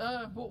 we'll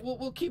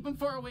keep him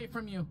far away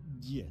from you.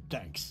 Yeah,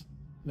 thanks.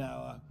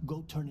 Now,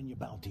 go turn in your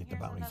bounty at the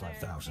Here's Bounty another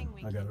 5000. thing we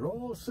I got it can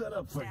all set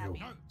up for stab you. you.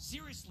 No,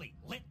 seriously,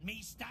 let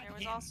me stab There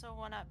was him. also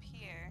one up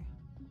here.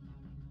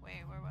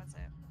 Wait, where was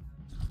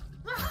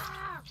it?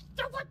 Ah!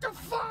 What the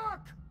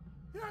fuck?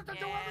 You have to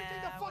do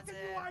everything the was fucking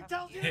it UI up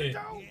tells you here? to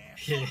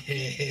do.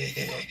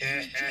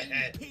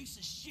 Yeah, piece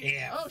of shit.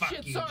 Yeah, Oh, fuck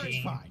shit, you, sorry.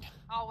 Gene. Fine.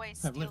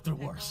 Always I've steal lived the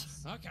through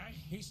worse. pickles. Okay,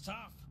 he's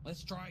tough.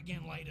 Let's try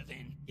again later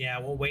then. Yeah,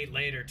 we'll wait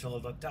later till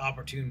the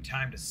opportune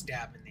time to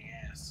stab him in the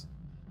ass.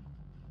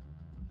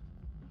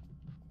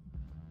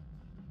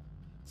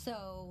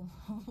 So,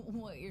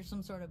 what, you're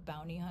some sort of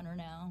bounty hunter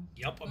now?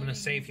 Yup, I'm gonna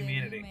save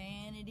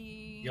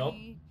humanity. Yup.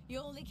 You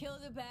only kill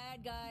the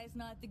bad guys,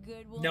 not the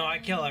good ones. No, I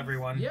kill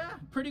everyone. Yeah,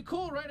 pretty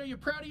cool, right? Are you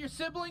proud of your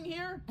sibling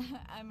here?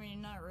 I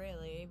mean, not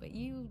really, but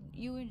you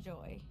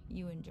enjoy.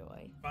 You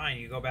enjoy. Fine,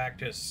 you go back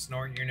to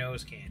snorting your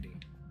nose candy.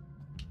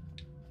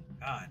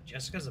 God,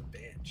 Jessica's a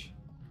bitch.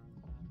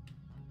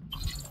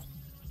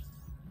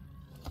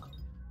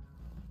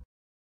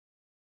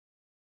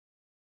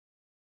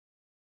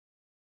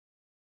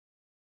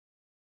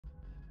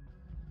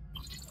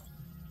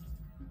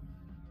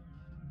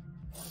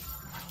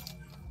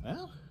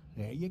 Well,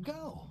 there you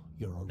go.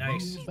 You're a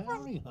Nice. real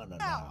bounty hunter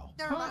now.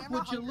 Huh,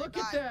 would you look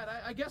at that?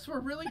 I guess we're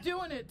really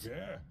doing it.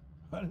 Yeah,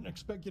 I didn't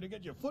expect you to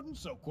get your footing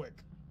so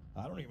quick.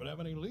 I don't even have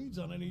any leads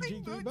on any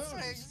G3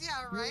 bounties.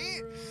 Yeah,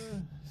 right?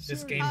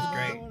 This game's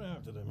great. Going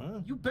after them, huh?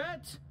 You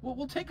bet.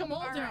 We'll take them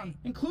all down,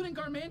 including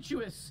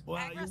Garmantuous. Well,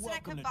 Aggro you're said I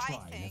welcome could to buy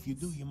try. And if you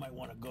do, things. you might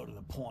want to go to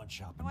the pawn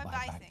shop and How do I buy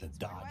buy back things?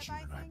 the Where do I Dodge buy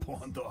unit I things?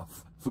 pawned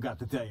off. Forgot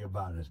to tell you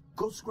about it.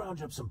 Go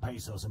scrounge up some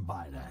pesos and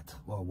buy that,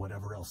 or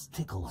whatever else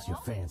tickles your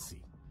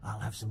fancy. I'll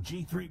have some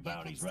G3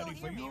 bounties ready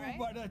for you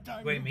by that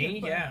time. Wait, you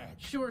me? get Yeah. back.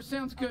 Sure,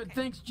 sounds good.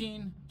 Thanks,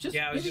 Gene. Just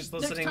Yeah, I was maybe just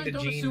listening next time to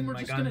don't Gene assume and we're my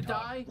just gun gonna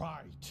talk. die.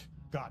 Right.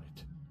 Got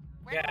it.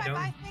 Where Yeah, do I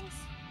buy don't- things?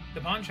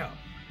 The pawn shop.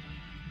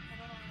 I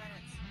don't know where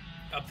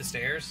that is. Up the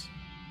stairs.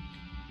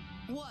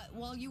 What,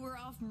 while you were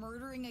off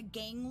murdering a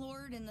gang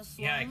lord in the slums?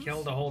 Yeah, I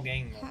killed a whole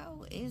gang.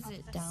 How is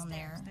it the down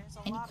stairs. there? There's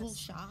a Any lot of cool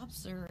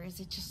shops, or is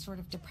it just sort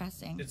of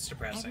depressing? It's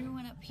depressing.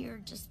 Everyone up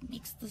here just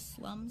makes the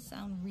slums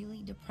sound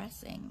really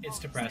depressing. It's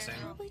depressing.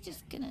 I'm probably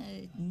just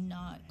gonna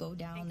not go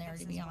down there,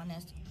 to be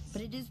honest.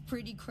 But it is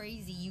pretty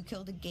crazy. You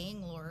killed a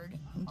gang lord.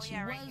 And Oh, she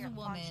yeah, right was here, a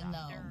pawn woman, shop.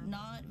 though. There.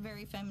 Not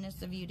very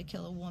feminist of you to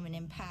kill a woman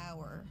in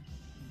power.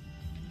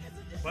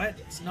 What?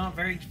 It's not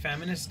very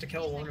feminist to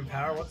kill a woman in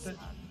power? What the?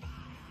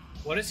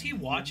 What is he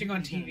watching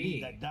on You're gonna need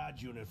TV? that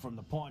Dodge unit from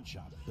the pawn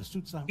shop. The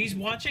suit's not He's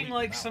really watching complete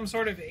like without some it.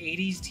 sort of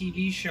 80s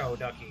TV show,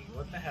 Duckie.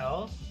 What the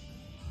hell?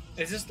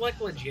 Is this like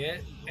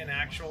legit an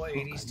actual Look,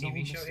 80s I know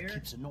TV show Mr. here?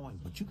 keeps annoying,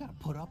 but you gotta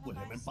put up with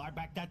him and buy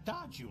back that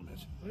Dodge unit.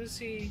 What is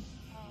he?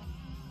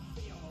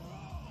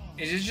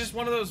 Is this just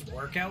one of those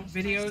workout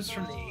videos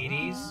from the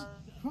 80s?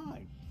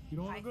 Fine. You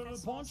don't want to go to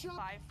the pawn shop?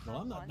 Well,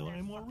 I'm not doing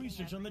any more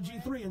research on the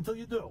G3 until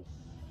you do.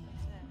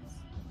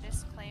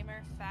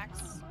 Disclaimer,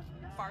 facts,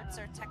 farts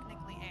are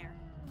technically air.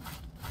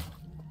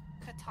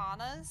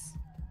 Katanas,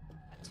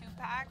 a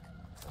 2-pack,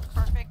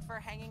 perfect for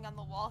hanging on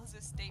the wall as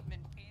a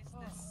statement piece.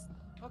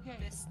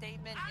 This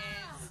statement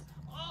is,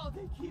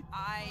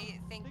 I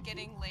think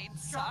getting laid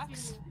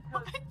sucks.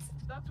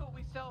 That's what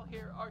we sell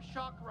here, are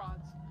shock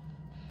rods.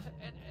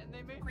 And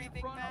they made me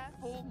Breathing run masks.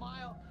 a full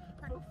mile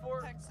before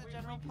Protects the we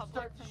general could public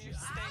start from to your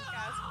shoot.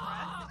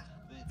 stink-ass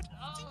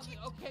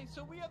breath. Okay,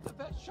 so we have the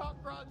best shock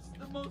rods,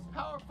 the most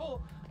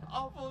powerful,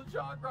 awful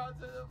shock rods.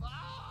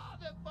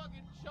 That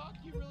fucking shock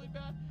you really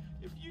bad.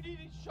 If you need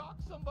to shock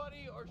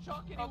somebody or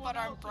shock anyone Robot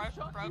arm else, or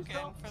shock broken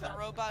yourself, for the that's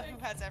robot thing.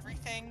 who has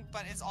everything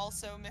but is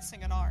also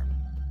missing an arm.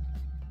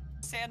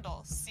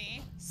 Sandal,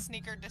 see?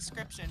 Sneaker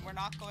description. We're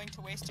not going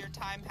to waste your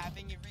time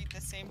having you read the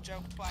same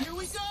joke twice. Here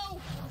we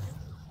go!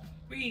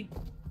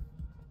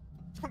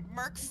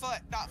 Merc foot,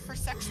 not for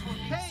sexual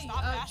use. Hey,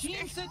 Stop asking.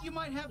 Gene said you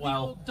might have the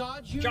Well, old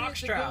Dodge unit that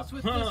jockstrap. goes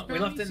with Huh, this we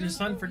left it in the bounty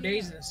sun suit. for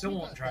days and it still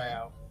won't dry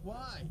out.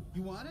 Why?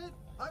 You want it?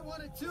 I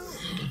want it too.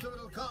 So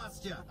it'll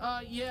cost you.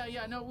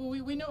 Yeah, no,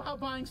 we know how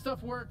buying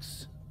stuff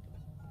works.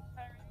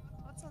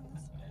 What's on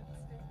this bed?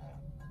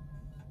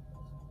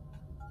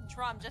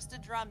 Drum, just a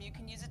drum. You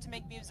can use it to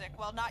make music.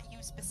 Well, not you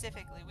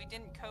specifically. We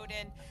didn't code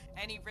in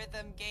any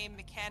rhythm, game,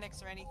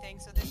 mechanics, or anything,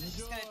 so this is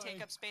just going to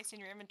take up space in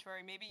your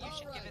inventory. Maybe you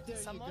should give it to There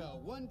someone. you go.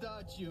 One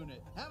Dodge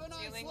unit. Have a nice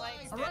Ceiling life.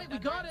 lights. All right, we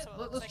got it.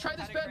 Let's try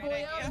this bad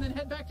boy out and then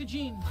head back to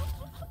Gene.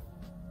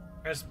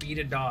 Press B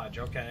to dodge,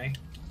 okay.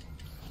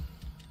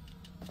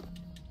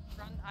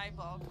 Front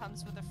eyeball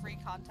comes with a free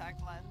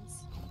contact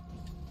lens.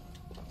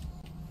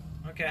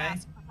 Okay.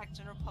 Mask protect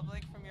general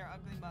public from your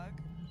ugly mug.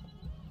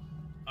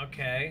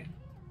 Okay.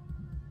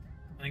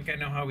 I think I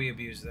know how we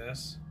abuse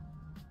this.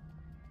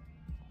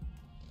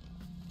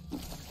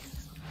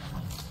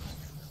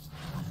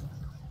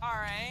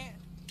 Alright.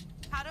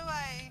 How do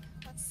I...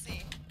 Let's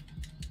see.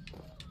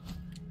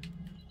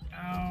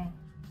 Ow.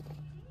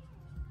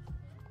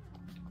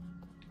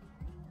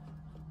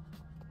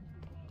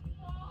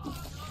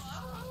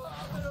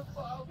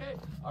 Okay,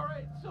 all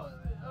right. So,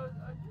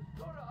 just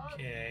go to.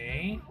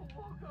 Okay.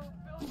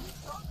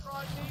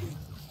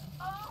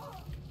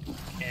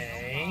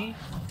 Okay.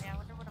 Yeah, I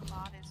wonder what a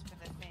mod is for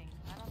the thing.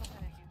 I don't know how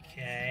to do this.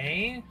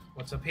 Okay.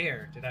 What's up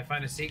here? Did I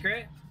find a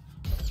secret?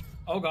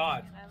 Oh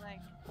god. I like...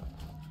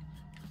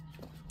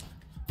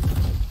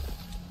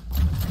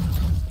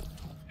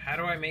 How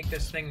do I make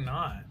this thing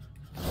not?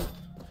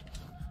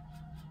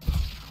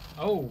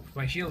 Oh,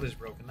 my shield is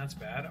broken. That's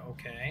bad.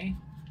 Okay.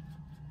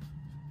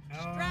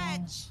 How-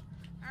 Stretch!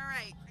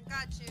 Alright, I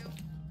got you.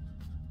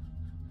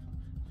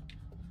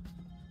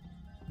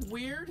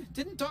 Weird.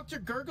 Didn't Dr.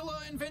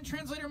 Gurgula invent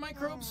translator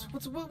microbes?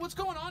 What's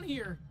going on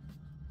here?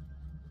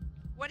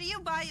 What do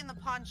you buy in the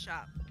pawn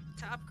shop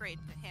to upgrade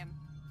him?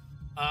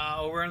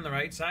 Over on the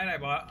right side,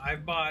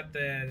 I've bought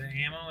the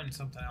ammo and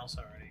something else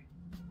already.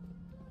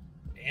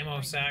 The ammo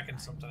sack and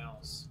something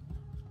else.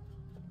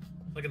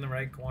 Look in the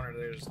right corner.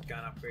 There's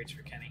gun upgrades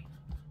for Kenny.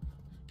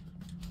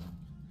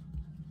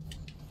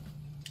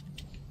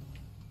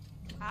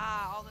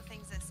 Ah, all the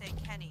things that say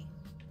Kenny.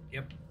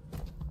 Yep.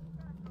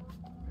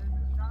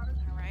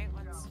 Alright,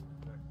 let's...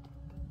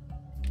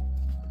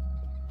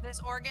 This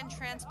organ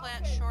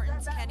transplant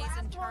shortens Kenny's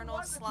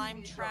internal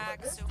slime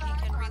track so he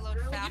can reload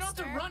faster. You don't have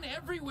to run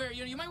everywhere.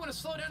 You might want to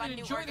slow down and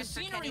enjoy the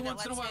scenery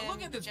once in a while.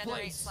 Look at this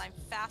place. Slime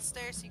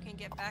faster so you can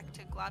get back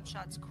to glob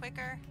shots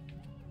quicker.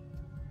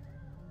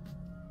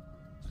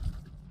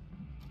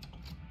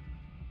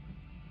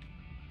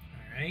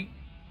 Alright.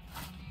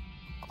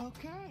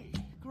 Okay,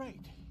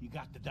 great. You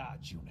got the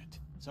dodge unit.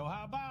 So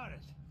how about it?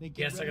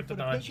 Yes, I got the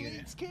dodge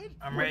unit.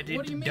 I'm ready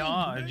to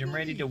dodge. I'm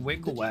ready to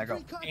wiggle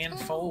waggle and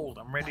fold.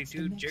 I'm ready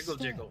to jiggle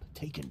jiggle.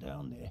 Taking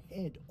down their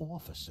head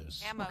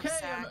officers. Okay,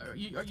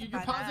 are you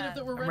positive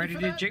that we're I'm ready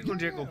to jiggle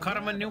jiggle. Cut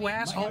him a new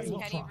asshole.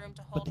 Kenny room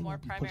to hold more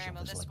primary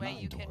ammo. This way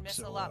you can miss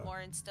a lot more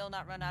and still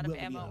not run out of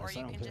ammo, or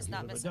you can just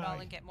not miss it all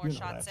and get more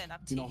shots in.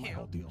 Up to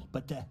you.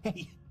 But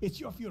hey, it's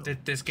your funeral.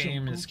 This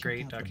game is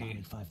great,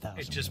 Duckie.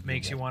 It just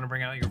makes you want to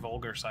bring out your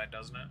vulgar side,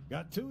 doesn't it?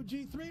 Got 2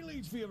 G3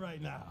 leads for you right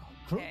now.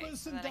 Okay, Krubus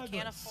so and then I Douglas.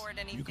 can't afford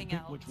anything you can pick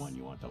else. which one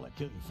you want to let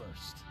kill you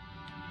first.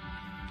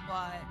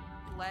 But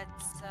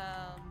let's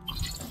oh,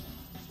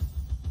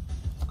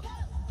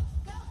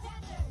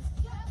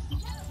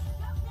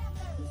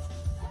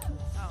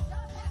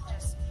 it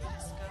just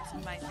goes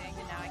in my thing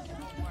and now I can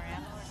put more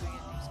ammo, or do I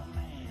get to do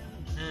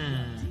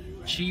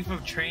something? Chief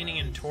of Training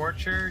and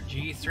Torture,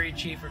 G3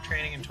 Chief of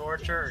Training and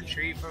Torture, or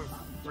Chief of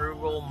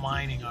Frugal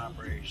Mining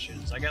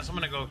Operations. I guess I'm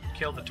gonna go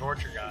kill the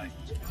torture guy.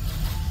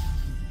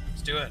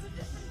 Let's do it.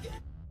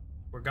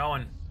 We're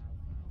going.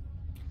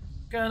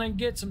 Gonna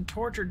get some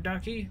torture,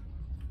 Duckie.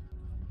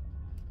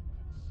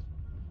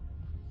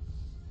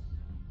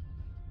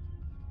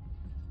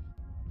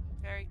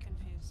 Very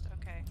confused.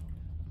 Okay.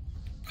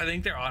 I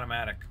think they're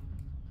automatic.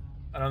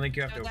 I don't think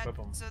you have to that, equip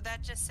them. So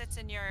that just sits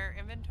in your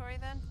inventory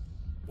then?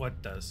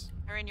 What does?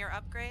 Or in your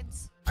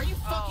upgrades? Are you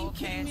fucking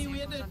okay, kidding me? We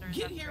had to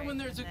get here when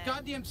there's a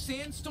goddamn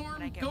sandstorm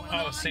going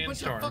on. Oh,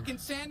 sandstorm. Bunch of fucking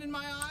sand in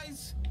my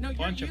eyes. No, you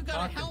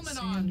got a helmet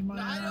on.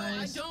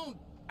 I don't.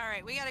 All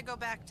right, we gotta go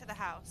back to the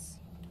house.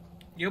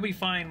 You'll be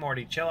fine,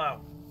 Morty. Chill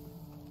out.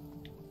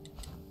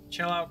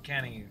 Chill out,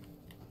 Kenny.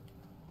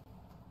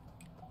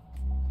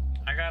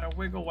 I got a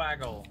wiggle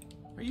waggle.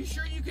 Are you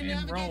sure you can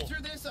navigate roll.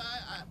 through this?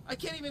 I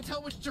can't even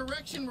tell which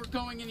direction we're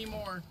going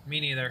anymore. Me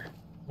neither.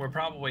 We're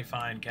probably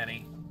fine,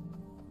 Kenny.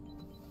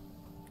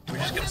 We're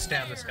just gonna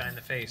stab this guy in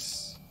the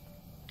face.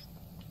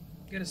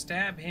 We're gonna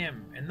stab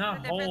him in the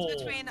hole. The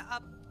difference between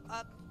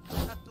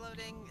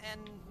uploading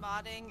and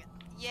modding,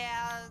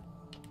 yeah,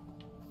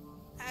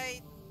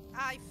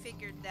 I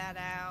figured that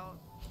out.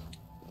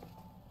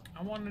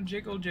 I want to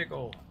jiggle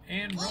jiggle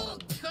and roll. Oh,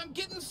 I'm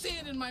getting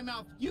sand in my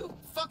mouth. You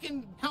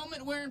fucking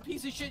helmet wearing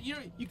piece of shit. You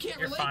can't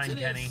You're relate fine, to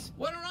this. Kenny.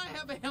 Why don't I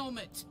have a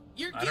helmet?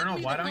 You're I don't getting know.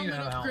 me Why the don't you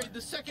helmet have a upgrade helmet?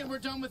 the second we're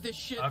done with this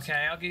shit.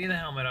 Okay, I'll give you the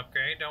helmet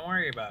upgrade. Don't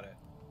worry about it.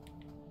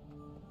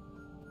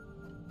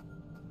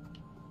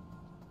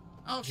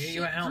 Oh Get shit,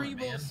 you a helmet,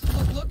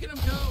 Greebles. Look at them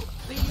go.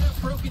 They eat up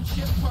broken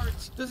ship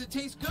parts. Does it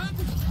taste good?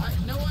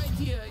 No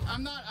idea.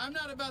 I'm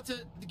not about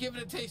to give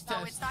it a taste test.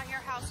 No, it's not your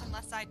house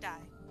unless I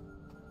die.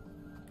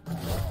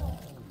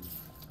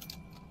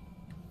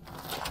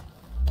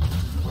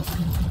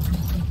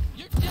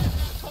 You're dead,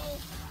 asshole.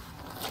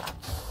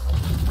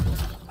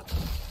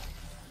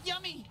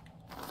 Yummy.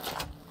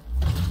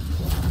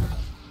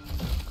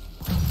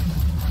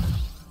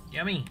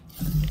 Yummy.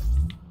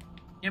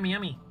 Yummy,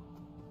 yummy.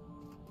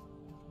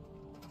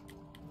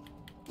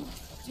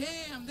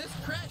 Damn, this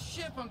crashed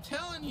ship, I'm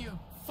telling you,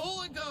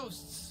 full of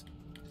ghosts.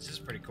 This is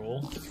pretty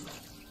cool.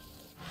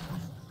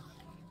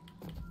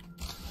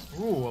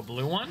 Ooh, a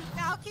blue one?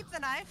 Yeah, I'll keep the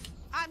knife.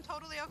 I'm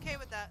totally okay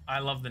with that. I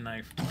love the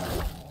knife.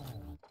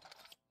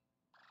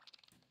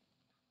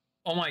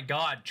 Oh my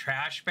god,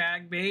 trash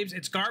bag babes?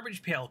 It's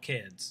Garbage Pail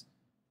Kids.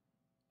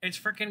 It's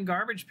freaking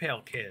Garbage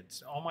Pail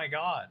Kids. Oh my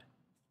god.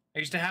 I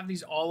used to have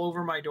these all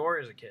over my door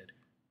as a kid.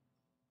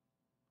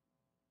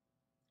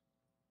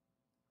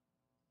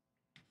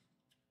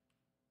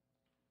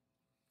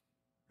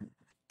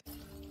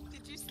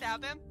 Did you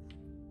stab him?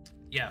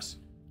 Yes.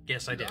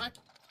 Yes, I did. I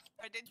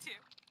did too.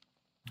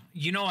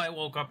 You know I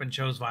woke up and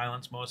chose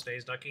violence most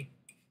days, Duckie.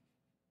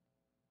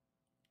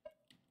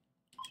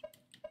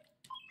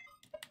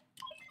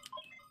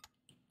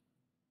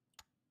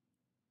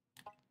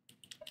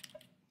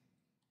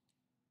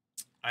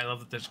 I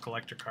love that there's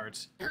collector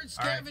cards. I heard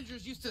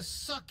scavengers used to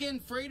suck in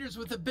freighters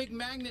with a big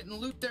magnet and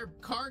loot their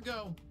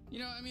cargo. You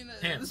know, I mean,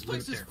 this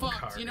place is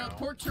fucked. Cargo. You know,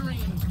 poor terrain.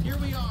 Here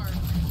we are.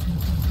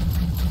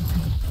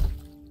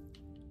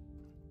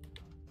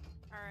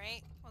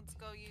 Alright, let's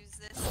go use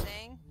this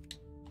thing.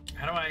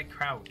 How do I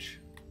crouch?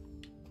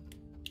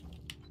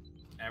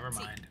 Never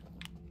mind.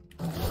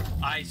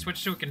 I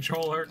switched to a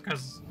controller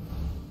because,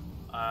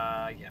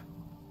 yeah.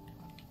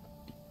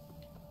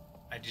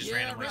 I just Yeah,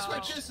 randomly wreck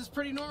like switched. this is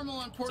pretty normal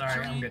on Port Sorry,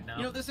 3. I'm good now.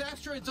 You know, this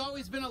asteroid's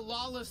always been a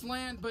lawless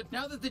land, but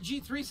now that the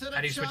G3 set How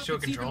up do you switch shop, to a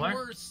it's even controller?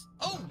 worse.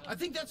 Oh, I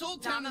think that's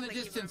Old Town in the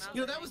distance.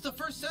 You know, that was the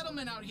first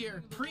settlement out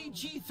here,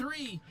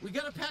 pre-G3. We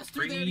gotta pass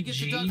through there to get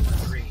to Duckiee.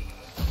 G3.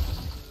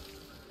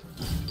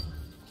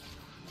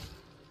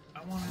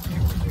 I want to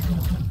jiggle.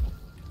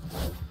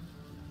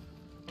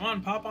 Come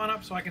on, pop on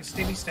up so I can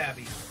stabby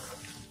stabby.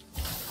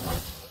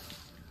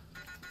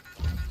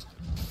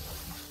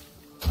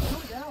 Go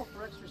down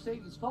for extra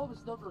savings. Call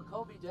this number or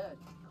call me dead.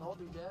 Call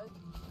me dead.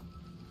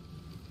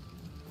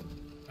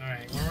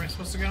 Alright, where am I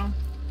supposed to go?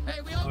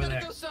 Hey, we all Over gotta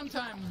there. go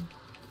sometime.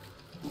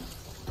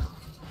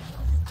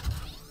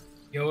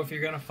 Yo, if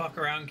you're gonna fuck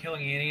around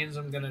killing aliens,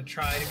 I'm gonna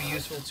try to be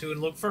useful too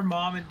and look for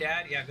Mom and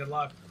Dad. Yeah, good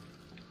luck.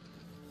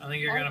 I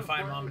think you're gonna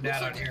find Mom and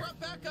Dad out here.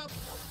 Back up.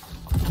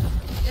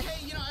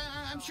 Hey, you know,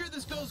 I'm sure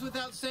this goes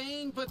without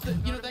saying, but the,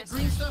 you know, that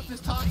green stuff is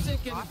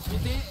toxic and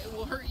it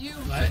will hurt you.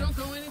 What? So don't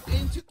go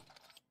into.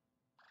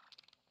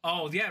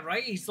 Oh yeah,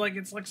 right. It's like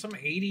some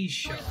 '80s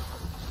show.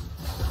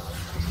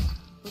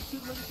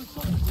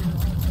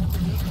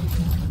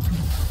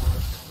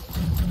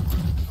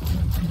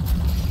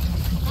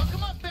 Fuck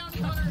him up, bounty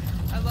hunter.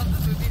 I love the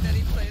movie that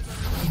he plays on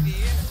the TV.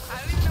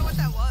 I don't even know what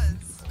that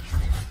was.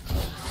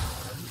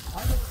 I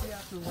know what the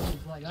afterlife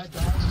is like. I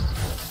died.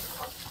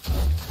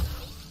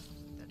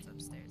 That's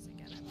upstairs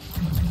again.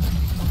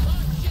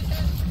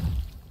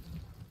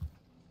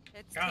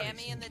 It's God,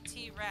 Tammy and the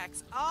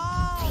T-Rex.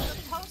 Oh,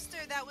 the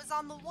poster that was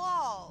on the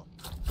wall.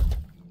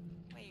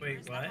 Wait,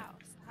 where's what? the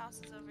house? The house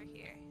is over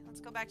here.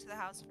 Let's go back to the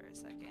house for a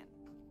second.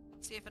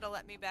 See if it'll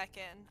let me back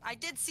in. I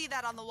did see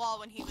that on the wall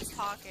when he was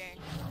talking.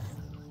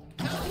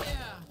 Hell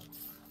yeah.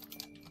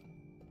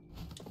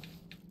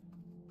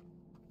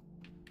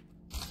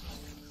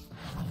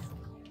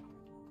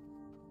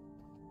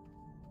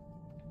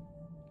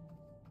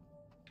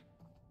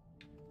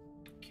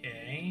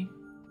 Okay.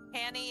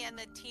 Annie and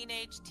the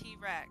Teenage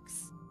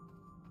T-Rex.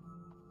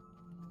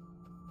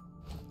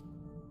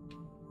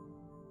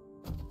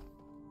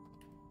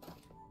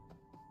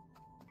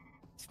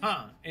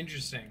 Huh,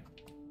 interesting.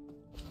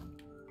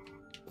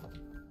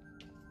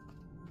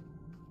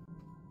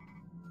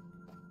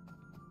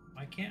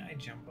 Why can't I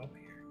jump up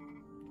here?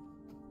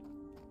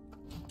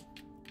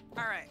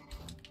 Alright.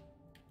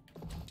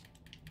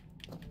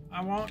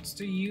 I want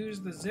to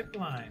use the zip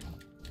line.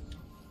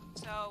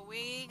 So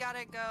we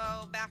gotta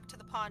go back to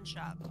the pawn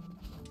shop.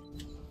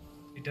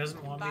 It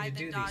doesn't want Buy me to the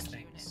do Dodge these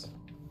things.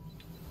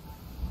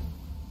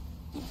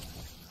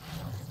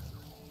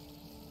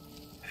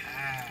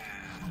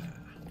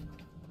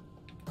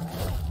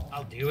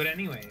 I'll do it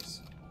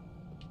anyways.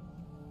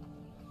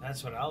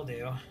 That's what I'll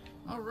do.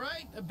 All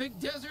right, a big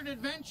desert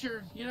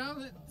adventure. You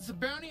know, it's a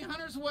bounty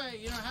hunter's way.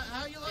 You know,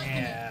 how you liking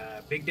it?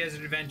 Yeah, big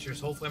desert adventures.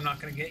 Hopefully I'm not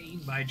going to get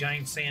eaten by a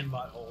giant sand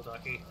butthole,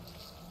 Duckie.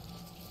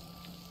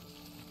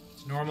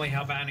 It's normally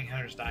how bounty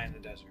hunters die in the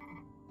desert.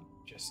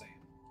 Just saying.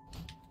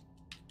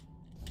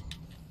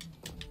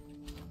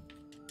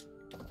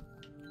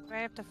 Do I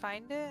have to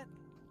find it?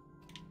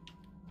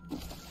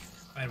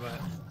 Find what?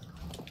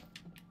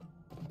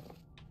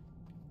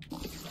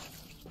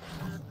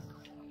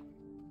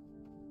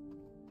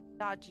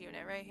 Dodge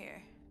unit right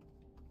here.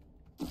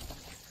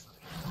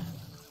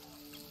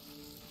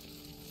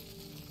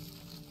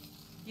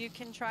 You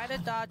can try to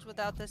dodge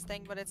without this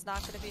thing, but it's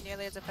not going to be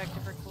nearly as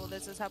effective or cool.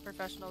 This is how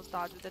professionals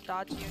dodge. With the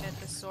dodge unit,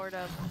 the sort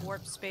of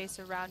warp space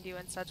around you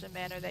in such a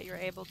manner that you're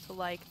able to,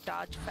 like,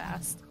 dodge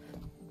fast.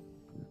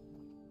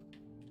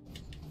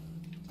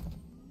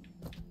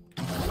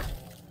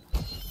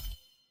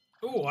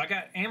 Ooh, I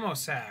got ammo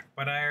sack,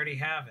 but I already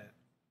have it.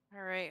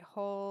 Alright,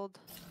 hold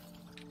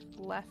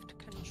left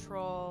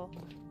control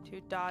to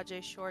dodge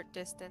a short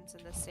distance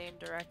in the same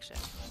direction.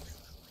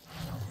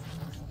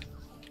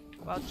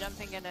 While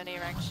jumping in any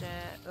direction,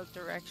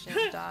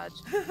 dodge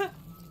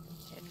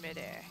in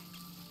midair.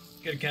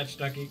 Good catch,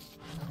 Duckie.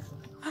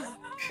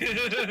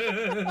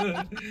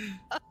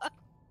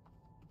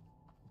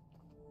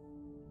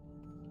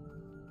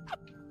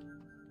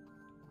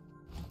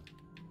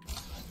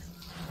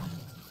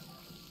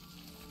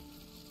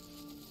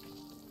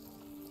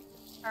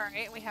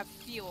 Alright, we have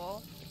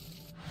fuel.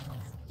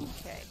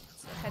 Okay,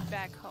 so head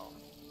back home.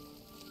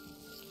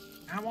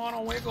 I want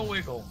to wiggle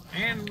wiggle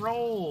and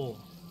roll.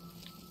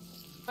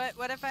 But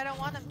what if I don't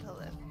want him to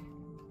live?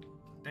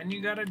 Then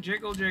you gotta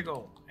jiggle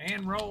jiggle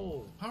and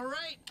roll. All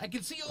right, I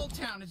can see Old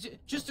Town. It's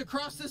just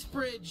across this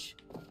bridge.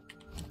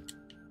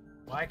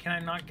 Why can I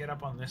not get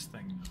up on this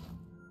thing?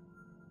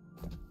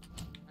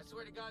 I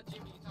swear to God,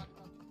 Jimmy, you talk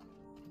about.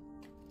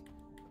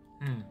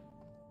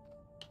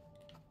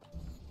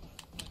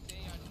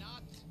 They are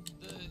not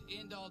the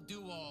end-all,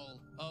 do-all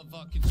of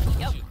construction.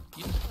 Yep.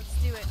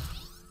 Let's do it.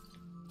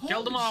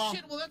 Killed them all.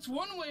 Shit, well, that's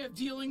one way of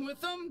dealing with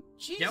them.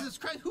 Jesus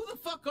Christ, who the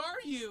fuck are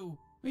you?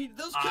 I mean,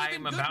 those could have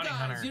been good bounty guys.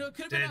 hunter. You know, it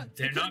could have been.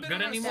 They're not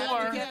good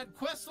anymore. We had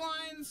quest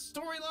lines,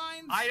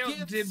 storylines. I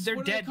don't. Gifts, They're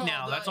what are they dead called,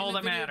 now. That's all in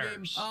that the video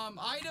matters. game?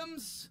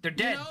 Items. They're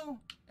dead. You know?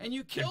 And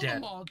you They're killed dead.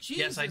 them all. Jesus.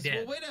 Yes, I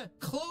did. Well, way to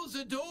close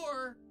the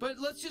door. But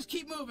let's just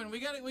keep moving. We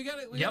got it.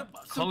 Yep.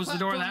 Close the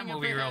door of that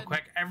movie real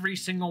quick. Every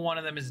single one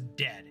of them is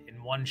dead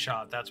in one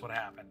shot. That's what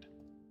happened.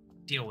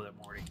 Deal with it,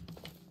 Morty.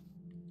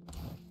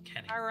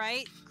 Kenny. All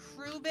right,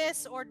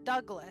 Krubis or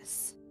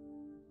Douglas?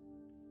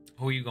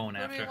 Who are you going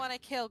Who after? do we want to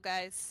kill,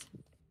 guys?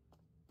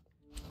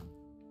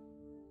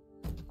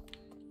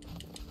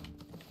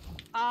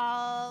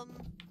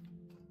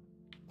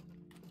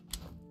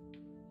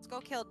 Let's go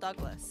kill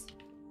Douglas.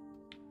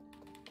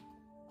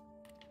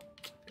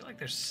 I feel like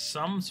there's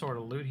some sort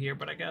of loot here,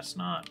 but I guess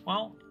not.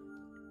 Well,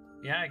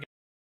 yeah, I guess.